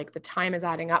just like the time is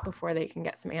adding up before they can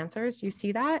get some answers? Do you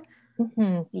see that?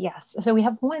 Mm-hmm. Yes. So we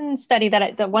have one study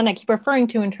the one I keep referring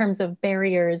to in terms of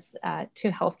barriers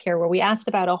to healthcare, where we asked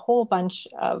about a whole bunch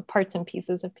of parts and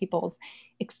pieces of people's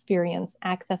experience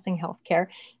accessing healthcare.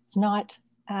 It's not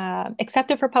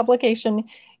accepted for publication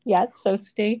yet, so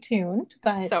stay tuned.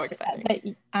 But so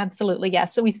exciting. Absolutely,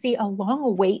 yes. So we see a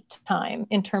long wait time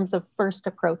in terms of first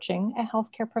approaching a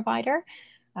healthcare provider.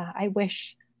 I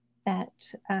wish that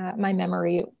my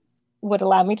memory would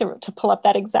allow me to pull up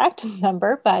that exact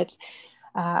number, but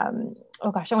I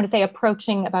want to say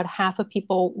approaching about half of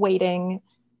people waiting,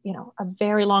 a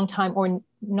very long time or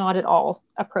not at all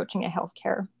approaching a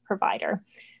healthcare provider.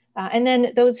 And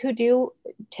then those who do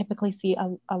typically see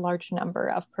a large number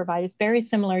of providers, very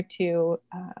similar to,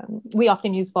 we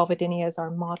often use vulvodynia as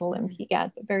our model in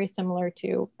PGAD, but very similar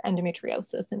to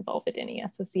endometriosis and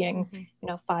vulvodynia. So seeing,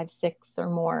 5, 6 or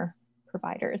more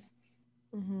providers.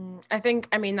 Mm-hmm.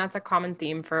 I mean, that's a common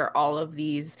theme for all of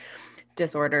these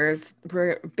disorders,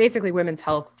 basically women's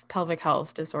health, pelvic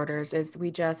health disorders, is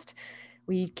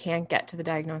we can't get to the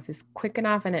diagnosis quick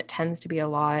enough. And it tends to be a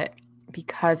lot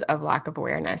because of lack of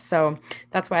awareness. So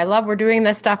that's why I love we're doing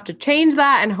this stuff to change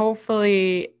that and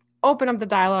hopefully open up the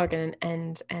dialogue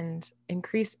and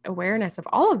increase awareness of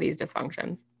all of these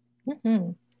dysfunctions.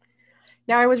 Mm-hmm.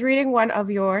 Now, I was reading one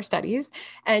of your studies,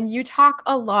 and you talk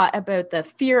a lot about the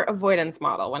fear avoidance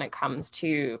model when it comes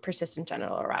to persistent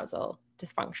genital arousal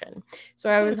dysfunction. So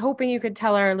I was hoping you could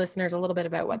tell our listeners a little bit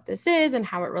about what this is and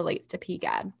how it relates to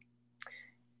PGAD.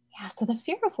 Yeah, so the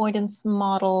fear avoidance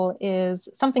model is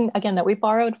something, again, that we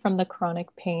borrowed from the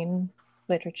chronic pain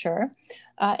literature.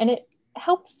 And it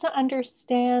helps to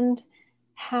understand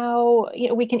how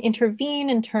we can intervene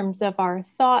in terms of our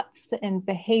thoughts and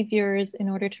behaviors in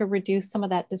order to reduce some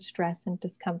of that distress and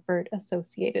discomfort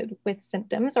associated with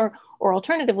symptoms, or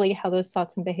alternatively, how those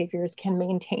thoughts and behaviors can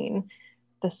maintain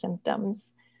the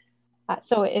symptoms.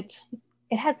 So it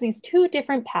has these two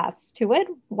different paths to it.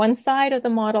 One side of the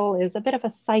model is a bit of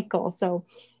a cycle. So,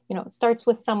 it starts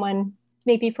with someone,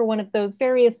 maybe for one of those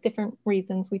various different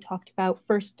reasons we talked about,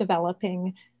 first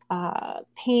developing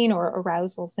pain or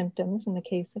arousal symptoms in the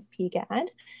case of PGAD.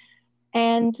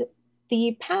 And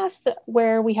the path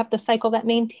where we have the cycle that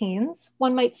maintains,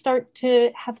 one might start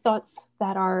to have thoughts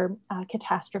that are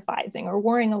catastrophizing or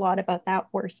worrying a lot about that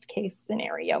worst case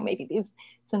scenario. Maybe these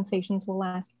sensations will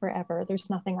last forever. There's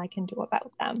nothing I can do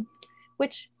about them,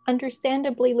 which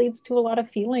understandably leads to a lot of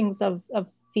feelings of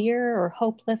fear or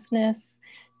hopelessness,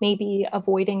 maybe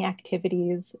avoiding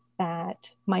activities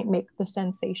that might make the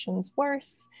sensations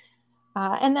worse.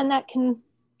 And then that can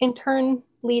in turn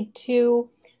lead to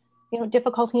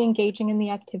difficulty engaging in the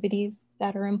activities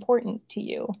that are important to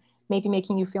you, maybe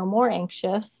making you feel more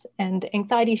anxious. And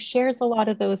anxiety shares a lot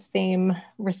of those same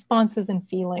responses and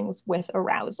feelings with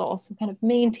arousal. So kind of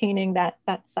maintaining that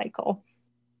cycle.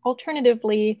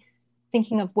 Alternatively,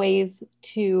 thinking of ways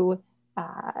to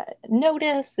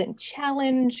notice and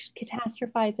challenge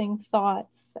catastrophizing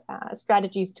thoughts,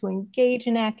 strategies to engage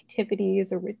in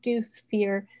activities or reduce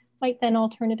fear might then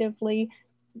alternatively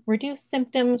reduce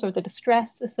symptoms or the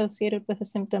distress associated with the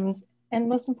symptoms, and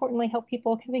most importantly, help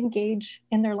people kind of engage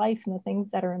in their life and the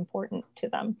things that are important to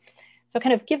them. So it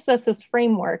kind of gives us this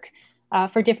framework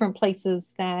for different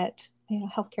places that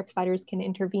healthcare providers can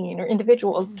intervene, or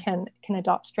individuals can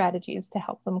adopt strategies to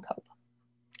help them cope.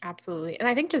 Absolutely. And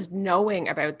I think just knowing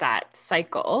about that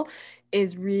cycle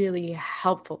is really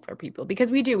helpful for people,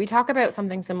 because we talk about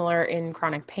something similar in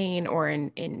chronic pain or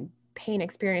in pain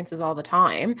experiences all the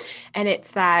time. And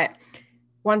it's that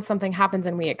once something happens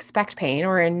and we expect pain,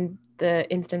 or in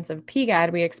the instance of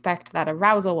PGAD, we expect that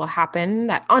arousal will happen,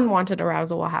 that unwanted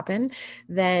arousal will happen,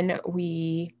 then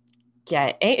we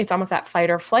it's almost that fight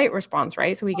or flight response,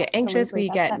 right? So we get anxious, we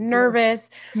get nervous,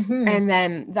 and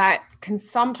then that can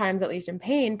sometimes, at least in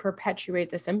pain, perpetuate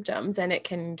the symptoms, and it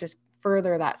can just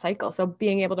further that cycle. So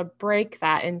being able to break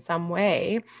that in some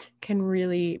way can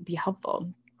really be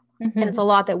helpful. And it's a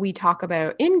lot that we talk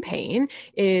about in pain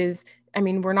is,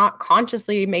 we're not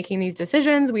consciously making these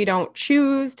decisions. We don't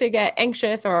choose to get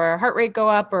anxious or our heart rate go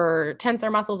up or tense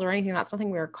our muscles or anything. That's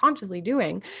nothing we're consciously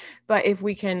doing. But if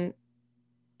we can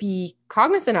be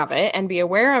cognizant of it and be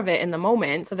aware of it in the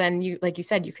moment, so then you, like you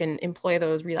said, you can employ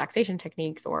those relaxation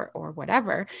techniques or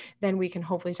whatever, then we can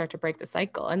hopefully start to break the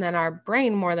cycle. And then our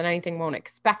brain, more than anything, won't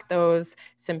expect those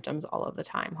symptoms all of the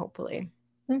time, hopefully.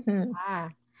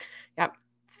 Yep.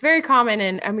 It's very common.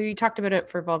 And we talked about it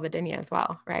for vulvodynia as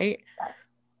well, right? Yes.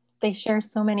 They share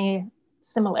so many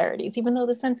similarities, even though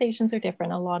the sensations are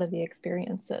different. A lot of the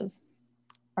experiences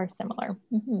are similar,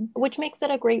 which makes it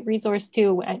a great resource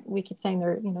too. And we keep saying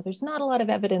there's not a lot of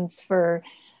evidence for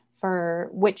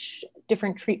which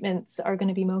different treatments are going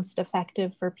to be most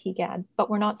effective for PGAD, but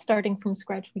we're not starting from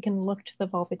scratch. We can look to the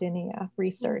vulvodynia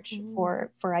research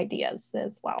for ideas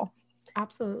as well.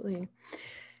 Absolutely.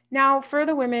 Now, for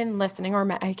the women listening, or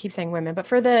I keep saying women, but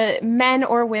for the men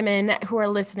or women who are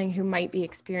listening who might be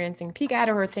experiencing PGAD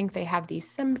or think they have these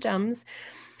symptoms,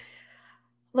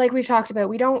 like we've talked about,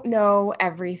 we don't know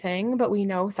everything, but we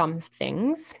know some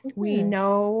things. We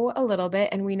know a little bit,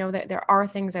 and we know that there are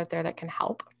things out there that can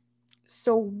help.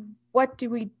 So what do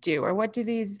we do, or what do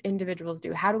these individuals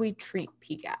do? How do we treat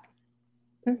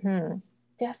PGAD?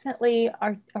 Definitely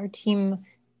our team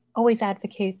always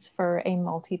advocates for a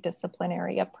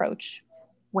multidisciplinary approach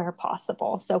where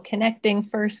possible. So connecting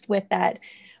first with that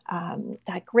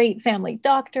great family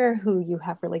doctor who you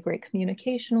have really great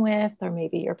communication with, or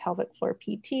maybe your pelvic floor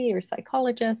PT or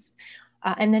psychologist,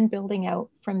 and then building out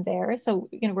from there. So,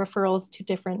 referrals to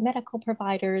different medical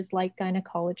providers like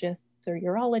gynecologists or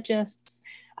urologists,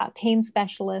 pain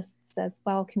specialists as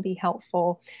well can be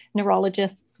helpful.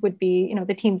 Neurologists would be,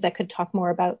 the teams that could talk more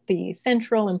about the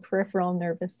central and peripheral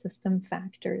nervous system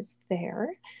factors there.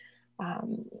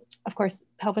 Of course,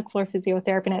 pelvic floor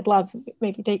physiotherapy, and I'd love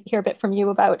maybe to hear a bit from you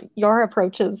about your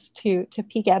approaches to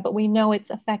PGAD, but we know it's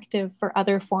effective for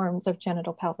other forms of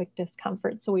genital pelvic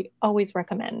discomfort. So we always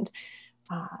recommend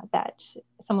that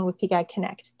someone with PGAD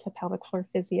connect to pelvic floor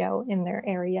physio in their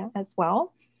area as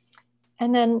well.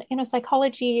 And then,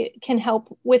 psychology can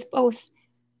help with both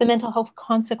the mental health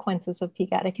consequences of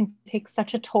PGAD. It can take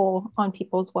such a toll on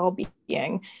people's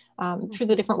well-being through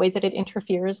the different ways that it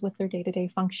interferes with their day-to-day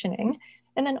functioning.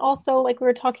 And then also, like we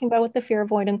were talking about with the fear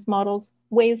avoidance models,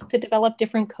 ways to develop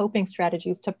different coping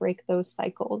strategies to break those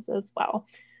cycles as well.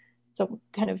 So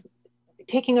kind of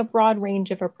taking a broad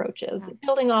range of approaches,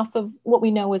 building off of what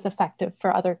we know is effective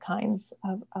for other kinds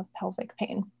of pelvic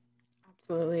pain.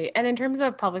 Absolutely. And in terms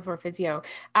of pelvic floor physio,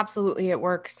 absolutely it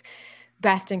works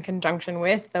best in conjunction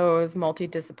with those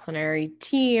multidisciplinary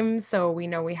teams. So we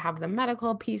know we have the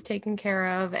medical piece taken care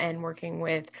of, and working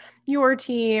with your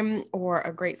team or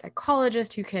a great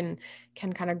psychologist who can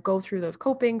kind of go through those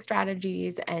coping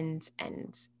strategies and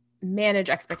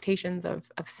manage expectations of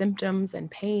symptoms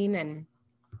and pain.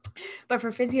 But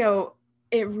for physio,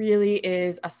 it really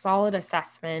is a solid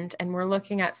assessment, and we're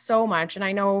looking at so much. And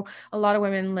I know a lot of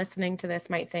women listening to this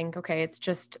might think, okay, it's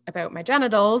just about my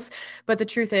genitals. But the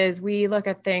truth is we look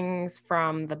at things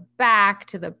from the back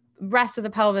to the rest of the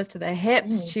pelvis to the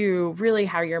hips to really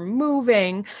how you're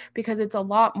moving, because it's a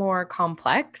lot more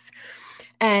complex.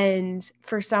 And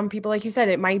for some people, like you said,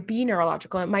 it might be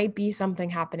neurological. It might be something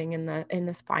happening in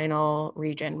the spinal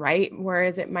region, right?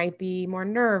 Whereas it might be more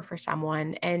nerve for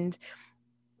someone. And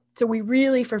so we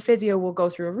really, for physio, will go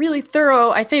through a really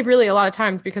thorough, I say really a lot of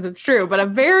times because it's true, but a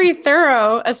very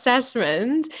thorough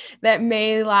assessment that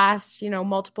may last,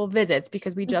 multiple visits,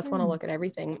 because we just want to look at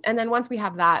everything. And then once we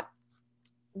have that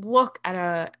look at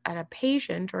a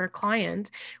patient or a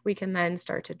client, we can then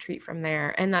start to treat from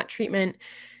there. And that treatment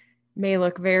may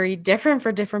look very different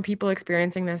for different people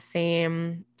experiencing the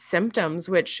same symptoms,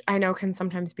 which I know can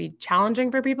sometimes be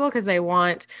challenging for people because they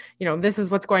want, this is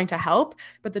what's going to help.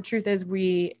 But the truth is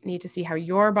we need to see how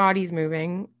your body's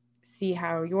moving, see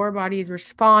how your body's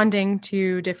responding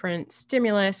to different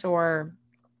stimulus or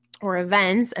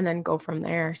events, and then go from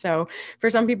there. So for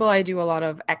some people, I do a lot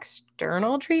of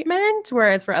external treatment,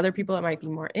 whereas for other people, it might be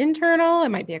more internal. It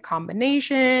might be a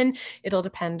combination. It'll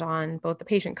depend on both the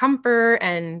patient comfort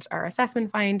and our assessment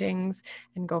findings,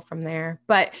 and go from there.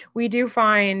 But we do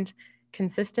find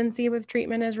consistency with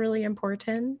treatment is really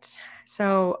important.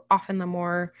 So often the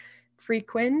more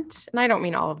frequent, and I don't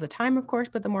mean all of the time, of course,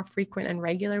 but the more frequent and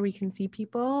regular we can see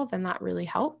people, then that really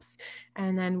helps.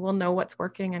 And then we'll know what's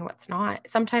working and what's not.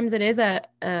 Sometimes it is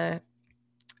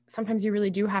sometimes you really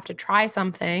do have to try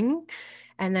something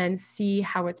and then see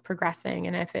how it's progressing.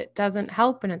 And if it doesn't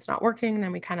help and it's not working,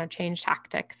 then we kind of change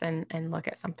tactics and look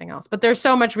at something else. But there's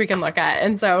so much we can look at.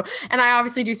 And I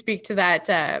obviously do speak to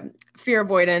that fear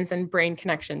avoidance and brain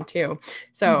connection too.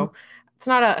 So it's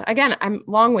not again, I'm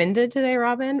long-winded today,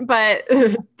 Robin, but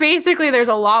basically there's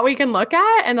a lot we can look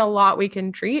at and a lot we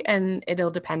can treat, and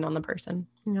it'll depend on the person.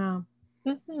 Yeah.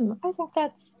 I think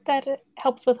that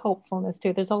helps with hopefulness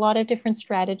too. There's a lot of different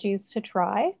strategies to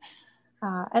try.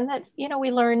 And that's, we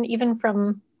learn even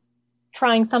from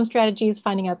trying some strategies,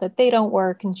 finding out that they don't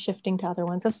work and shifting to other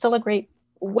ones. That's still a great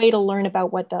way to learn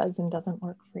about what does and doesn't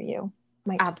work for you.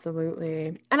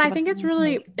 Absolutely. And I think it's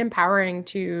really empowering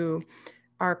to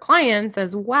our clients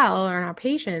as well, or our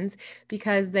patients,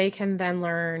 because they can then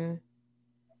learn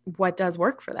what does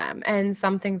work for them. And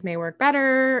some things may work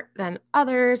better than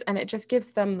others. And it just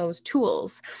gives them those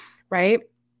tools, right?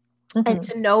 And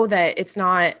to know that it's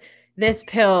not this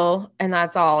pill and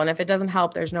that's all. And if it doesn't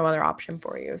help, there's no other option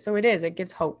for you. So it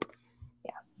gives hope.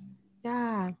 Yes.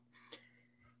 Yeah.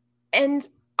 And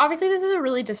obviously this is a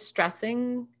really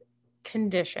distressing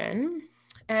condition,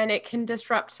 and it can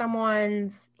disrupt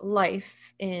someone's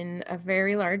life in a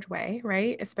very large way,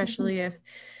 right? Especially if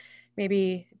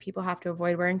maybe people have to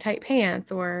avoid wearing tight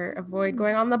pants or avoid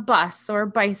going on the bus or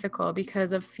bicycle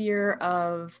because of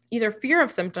either fear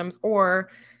of symptoms or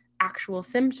actual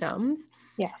symptoms.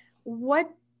 Yes.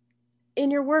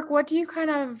 In your work, what do you kind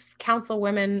of counsel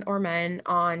women or men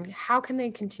on how can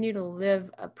they continue to live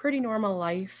a pretty normal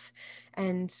life,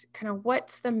 and kind of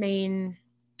what's the main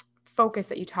focus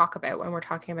that you talk about when we're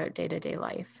talking about day-to-day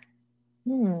life?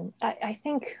 I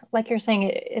think, like you're saying,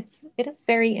 it is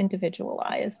very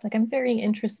individualized. Like I'm very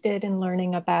interested in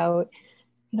learning about,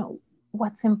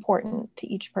 what's important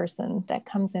to each person that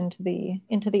comes into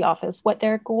the office, what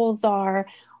their goals are,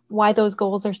 why those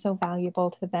goals are so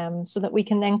valuable to them, so that we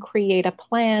can then create a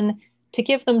plan to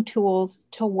give them tools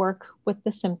to work with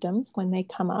the symptoms when they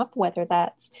come up, whether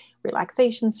that's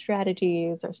relaxation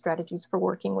strategies or strategies for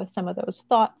working with some of those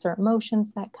thoughts or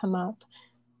emotions that come up,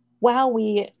 while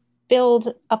we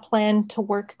build a plan to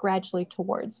work gradually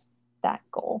towards that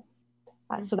goal.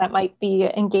 So that might be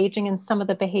engaging in some of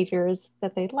the behaviors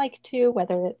that they'd like to,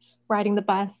 whether it's riding the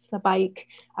bus, the bike,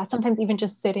 sometimes even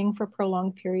just sitting for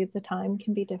prolonged periods of time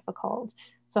can be difficult.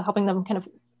 So helping them kind of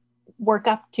work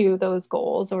up to those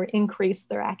goals or increase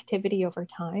their activity over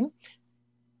time,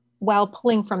 while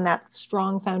pulling from that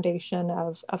strong foundation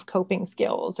of coping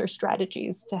skills or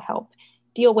strategies to help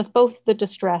deal with both the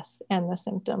distress and the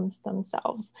symptoms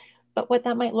themselves. But what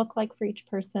that might look like for each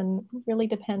person really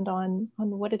depend on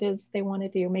what it is they want to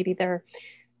do. Maybe they're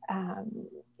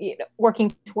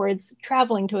working towards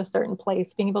traveling to a certain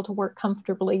place, being able to work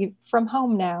comfortably from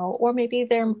home now, or maybe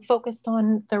they're focused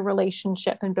on their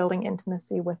relationship and building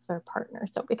intimacy with their partner.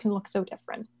 So it can look so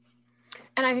different.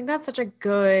 And I think that's such a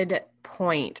good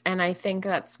point. And I think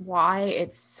that's why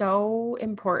it's so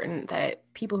important that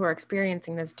people who are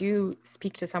experiencing this do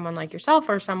speak to someone like yourself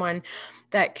or someone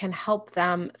that can help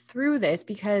them through this,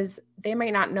 because they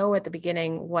might not know at the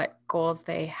beginning what goals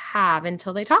they have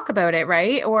until they talk about it,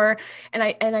 right?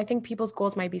 And I think people's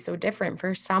goals might be so different.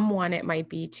 For someone, it might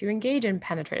be to engage in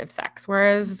penetrative sex,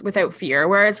 whereas without fear,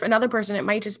 whereas for another person, it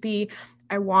might just be,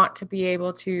 I want to be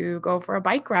able to go for a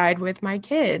bike ride with my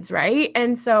kids, right?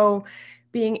 And so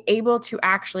being able to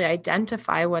actually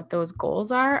identify what those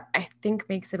goals are, I think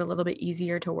makes it a little bit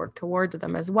easier to work towards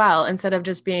them as well, instead of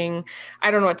just being, I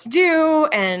don't know what to do,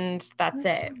 and that's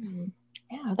it.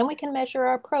 Yeah, then we can measure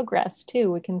our progress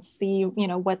too. We can see,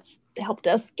 what's helped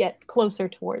us get closer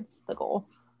towards the goal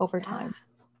over time.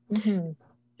 Mm-hmm.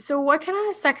 So what can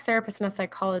a sex therapist and a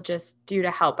psychologist do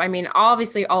to help? I mean,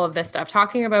 obviously all of this stuff,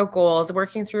 talking about goals,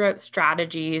 working through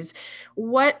strategies,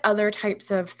 what other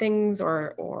types of things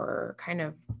or kind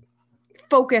of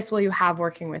focus will you have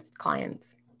working with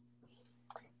clients?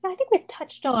 I think we've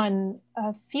touched on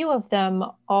a few of them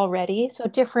already. So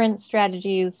different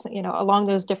strategies, along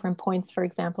those different points, for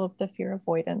example, of the fear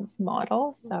avoidance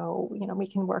model. So, we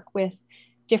can work with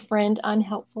different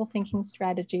unhelpful thinking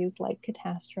strategies like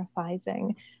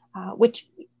catastrophizing, which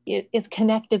is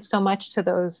connected so much to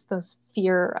those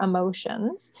fear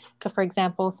emotions. So for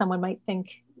example, someone might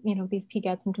think, these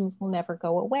PGAD symptoms will never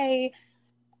go away.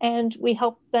 And we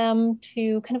help them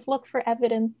to kind of look for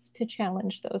evidence to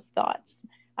challenge those thoughts.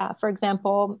 For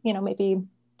example, maybe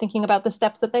thinking about the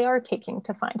steps that they are taking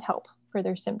to find help for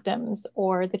their symptoms,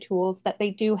 or the tools that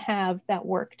they do have that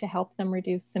work to help them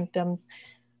reduce symptoms,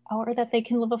 or that they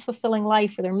can live a fulfilling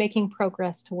life, or they're making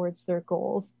progress towards their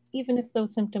goals, even if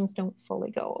those symptoms don't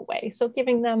fully go away. So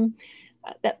giving them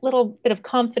that little bit of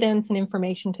confidence and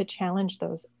information to challenge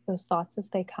those thoughts as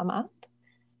they come up.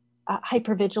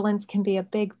 Hypervigilance can be a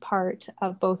big part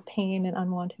of both pain and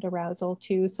unwanted arousal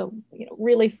too. So,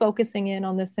 really focusing in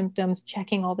on the symptoms,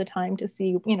 checking all the time to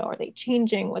see, are they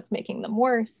changing? What's making them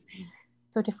worse?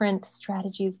 So different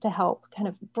strategies to help kind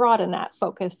of broaden that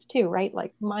focus too, right?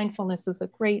 Like mindfulness is a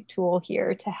great tool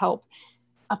here to help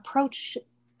approach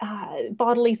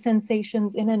bodily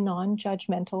sensations in a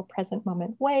non-judgmental present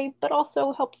moment way, but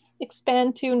also helps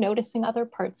expand to noticing other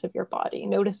parts of your body,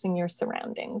 noticing your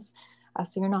surroundings.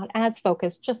 So you're not as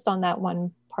focused just on that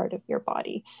one part of your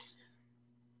body.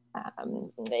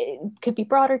 It could be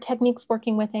broader techniques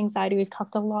working with anxiety. We've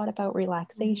talked a lot about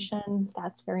relaxation.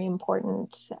 That's very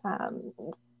important.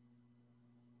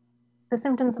 The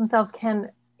symptoms themselves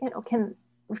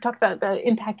we've talked about the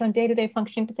impact on day-to-day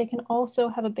functioning, but they can also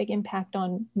have a big impact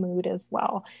on mood as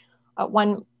well.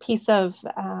 One piece of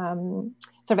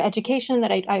sort of education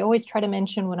that I always try to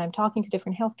mention when I'm talking to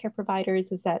different healthcare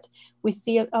providers is that we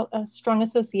see a strong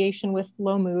association with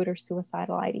low mood or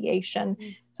suicidal ideation.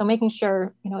 So making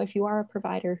sure, if you are a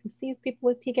provider who sees people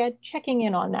with PGAD, checking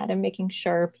in on that and making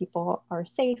sure people are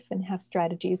safe and have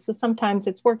strategies. So sometimes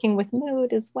it's working with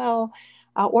mood as well,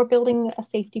 or building a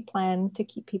safety plan to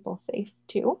keep people safe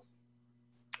too.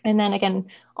 And then again,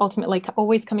 ultimately,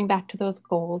 always coming back to those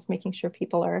goals, making sure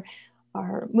people are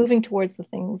moving towards the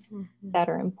things that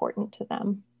are important to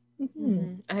them.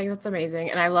 I think that's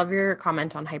amazing. And I love your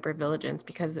comment on hypervigilance,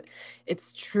 because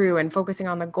it's true. And focusing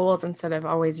on the goals instead of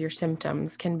always your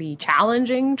symptoms can be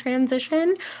challenging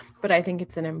transition. But I think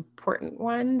it's an important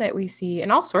one that we see in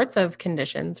all sorts of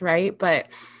conditions, right? But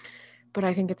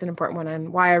I think it's an important one,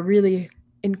 and why I really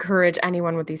encourage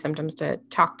anyone with these symptoms to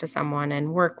talk to someone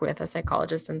and work with a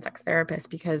psychologist and sex therapist,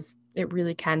 because it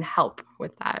really can help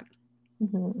with that.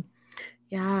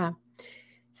 Yeah.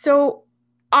 So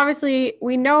obviously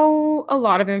we know a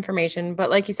lot of information,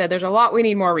 but like you said, there's a lot we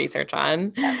need more research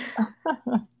on.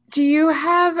 Do you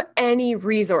have any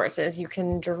resources you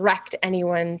can direct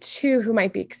anyone to who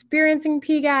might be experiencing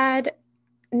PGAD?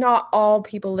 Not all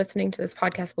people listening to this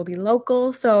podcast will be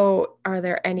local. So are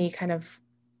there any kind of,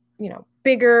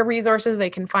 bigger resources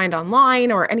they can find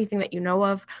online, or anything that you know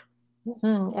of?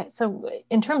 So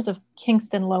in terms of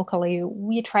Kingston locally,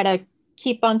 we try to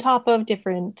keep on top of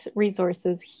different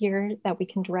resources here that we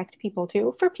can direct people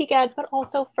to for PGAD, but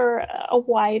also for a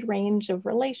wide range of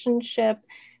relationship,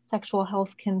 sexual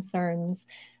health concerns.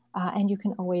 And you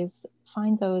can always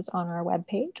find those on our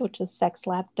webpage, which is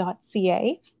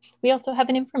sexlab.ca. We also have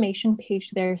an information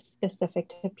page there specific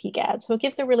to PGAD. So it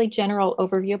gives a really general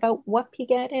overview about what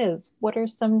PGAD is. What are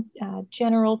some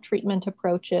general treatment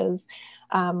approaches?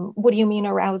 What do you mean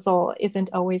arousal isn't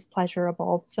always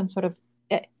pleasurable? Some sort of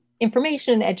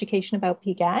information, education about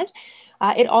PGAD.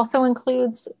 It also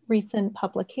includes recent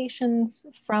publications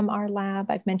from our lab.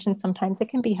 I've mentioned sometimes it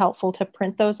can be helpful to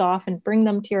print those off and bring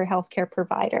them to your healthcare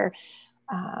provider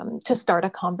to start a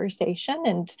conversation.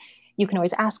 And you can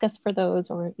always ask us for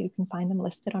those, or you can find them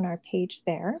listed on our page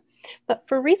there. But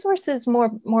for resources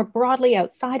more broadly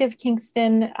outside of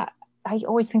Kingston, I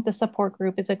always think the support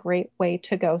group is a great way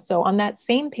to go. So on that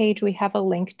same page, we have a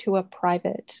link to a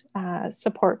private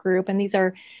support group, and these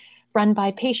are run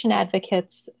by patient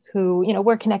advocates who,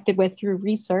 we're connected with through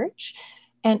research.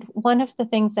 And one of the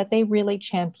things that they really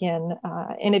champion,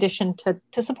 in addition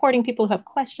to supporting people who have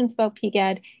questions about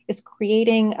PGAD, is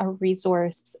creating a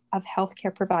resource of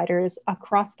healthcare providers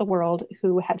across the world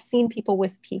who have seen people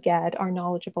with PGAD, are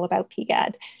knowledgeable about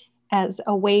PGAD, as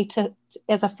a way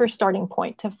as a first starting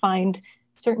point to find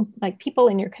certain people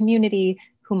in your community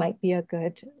who might be a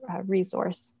good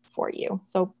resource for you.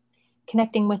 So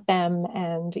connecting with them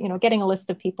and, getting a list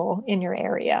of people in your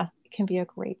area can be a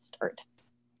great start.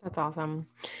 That's awesome.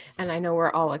 And I know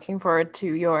we're all looking forward to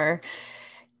your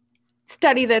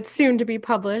study that's soon to be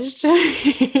published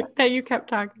that you kept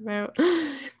talking about.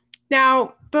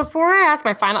 Now, before I ask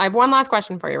I have one last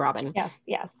question for you, Robin.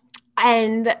 Yes.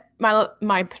 And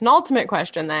my penultimate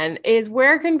question then is,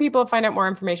 where can people find out more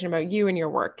information about you and your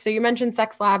work? So you mentioned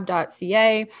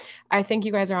sexlab.ca. I think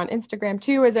you guys are on Instagram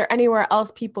too. Is there anywhere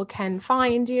else people can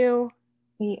find you?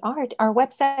 We are, our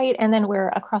website, and then we're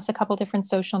across a couple different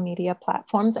social media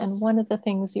platforms. And one of the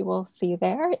things you will see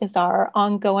there is our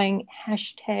ongoing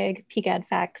hashtag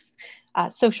PGADFacts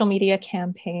social media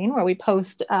campaign, where we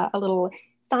post a little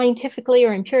scientifically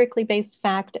or empirically based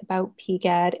fact about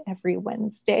PGAD every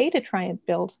Wednesday to try and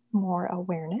build more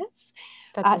awareness.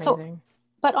 That's amazing.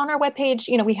 But on our webpage,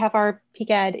 we have our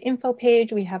PGAD info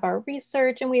page, we have our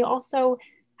research, and we also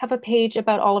have a page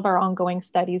about all of our ongoing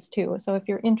studies too. So if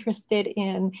you're interested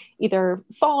in either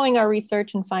following our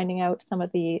research and finding out some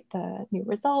of the new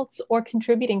results, or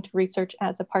contributing to research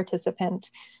as a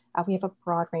participant, we have a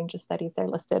broad range of studies there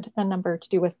listed, a number to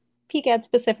do with PGAD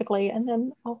specifically, and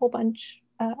then a whole bunch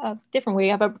of different. We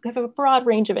have a broad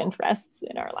range of interests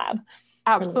in our lab.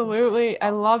 Absolutely. I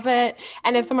love it.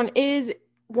 And if someone is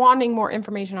wanting more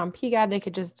information on PGAD, they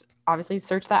could just obviously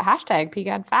search that hashtag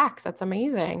PGAD Facts. That's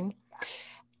amazing.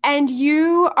 And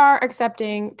you are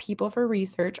accepting people for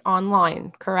research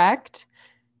online, correct?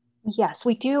 Yes,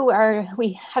 we do.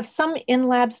 We have some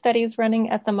in-lab studies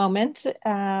running at the moment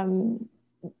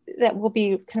that will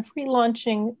be kind of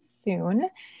relaunching soon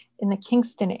in the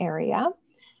Kingston area.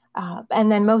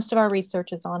 And then most of our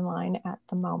research is online at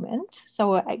the moment.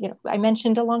 So, I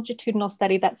mentioned a longitudinal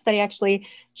study. That study actually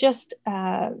just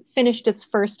finished its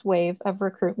first wave of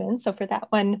recruitment. So for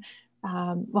that one,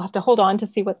 we'll have to hold on to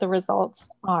see what the results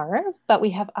are. But we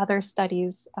have other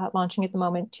studies launching at the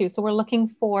moment too. So we're looking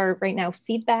for right now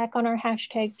feedback on our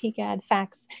hashtag PGAD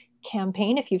Facts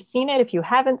campaign. If you've seen it, if you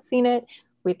haven't seen it,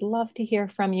 we'd love to hear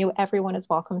from you. Everyone is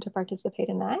welcome to participate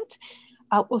in that.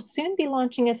 We'll soon be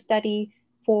launching a study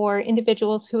for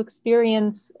individuals who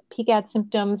experience PGAD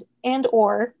symptoms and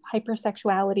or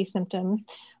hypersexuality symptoms,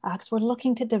 because we're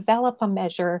looking to develop a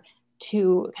measure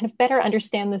to kind of better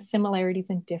understand the similarities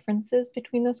and differences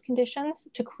between those conditions,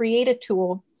 to create a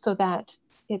tool so that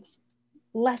it's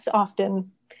less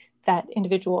often that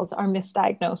individuals are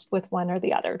misdiagnosed with one or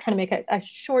the other, trying to make a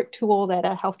short tool that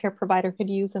a healthcare provider could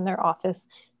use in their office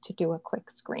to do a quick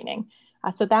screening.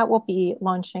 So that will be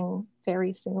launching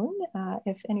very soon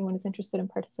if anyone is interested in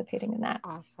participating in that.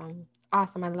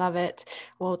 Awesome. I love it.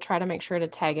 We'll try to make sure to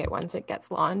tag it once it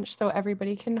gets launched so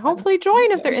everybody can hopefully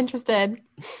join if they're interested.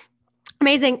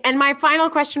 Amazing. And my final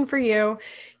question for you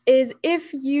is,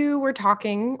 if you were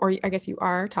talking, or I guess you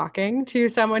are talking to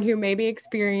someone who may be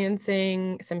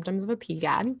experiencing symptoms of a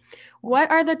PGAD, what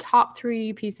are the top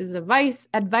 3 pieces of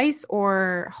advice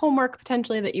or homework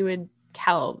potentially that you would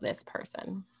tell this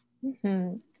person?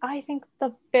 Mm-hmm. I think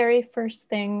the very first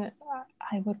thing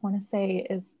I would want to say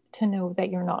is to know that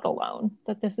you're not alone,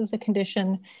 that this is a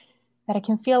condition that it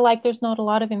can feel like there's not a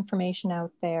lot of information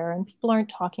out there and people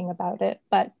aren't talking about it.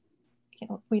 But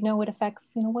we know it affects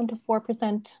 1 to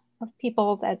 4% of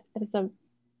people. That is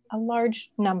a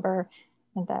large number,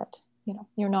 and that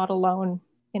you're not alone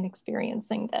in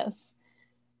experiencing this.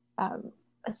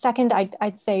 Second,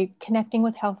 I'd say connecting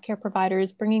with healthcare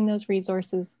providers, bringing those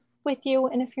resources with you.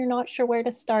 And if you're not sure where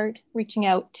to start, reaching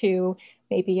out to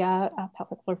maybe a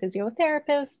pelvic floor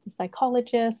physiotherapist, a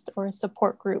psychologist, or a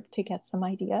support group to get some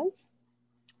ideas.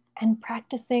 And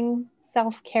practicing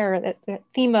self-care, that the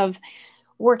theme of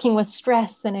working with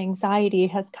stress and anxiety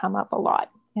has come up a lot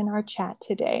in our chat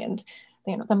today. And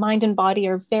the mind and body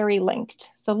are very linked.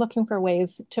 So looking for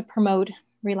ways to promote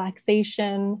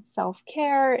relaxation,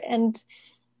 self-care,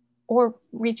 or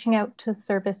reaching out to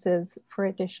services for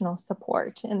additional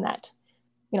support in that,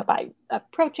 by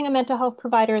approaching a mental health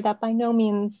provider, that by no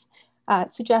means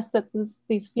suggests that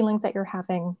these feelings that you're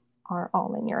having are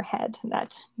all in your head, and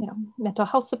that, mental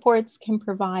health supports can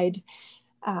provide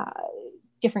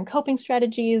different coping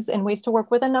strategies and ways to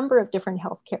work with a number of different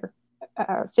healthcare,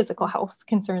 physical health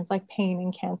concerns like pain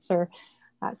and cancer.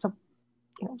 So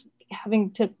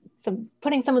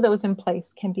putting some of those in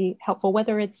place can be helpful,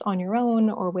 whether it's on your own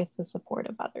or with the support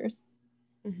of others.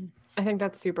 Mm-hmm. I think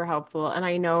that's super helpful. And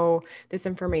I know this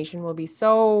information will be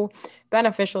so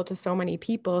beneficial to so many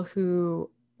people who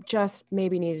just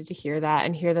maybe needed to hear that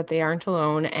and hear that they aren't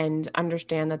alone and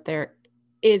understand that there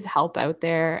is help out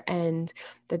there and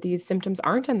that these symptoms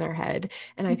aren't in their head.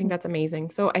 And I think that's amazing.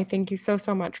 So I thank you so,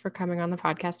 so much for coming on the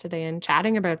podcast today and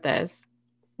chatting about this.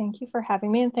 Thank you for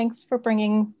having me, and thanks for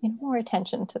bringing more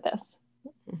attention to this.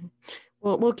 Mm-hmm.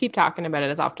 We'll keep talking about it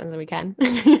as often as we can.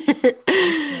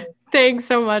 Thanks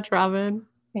so much, Robin.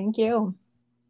 Thank you.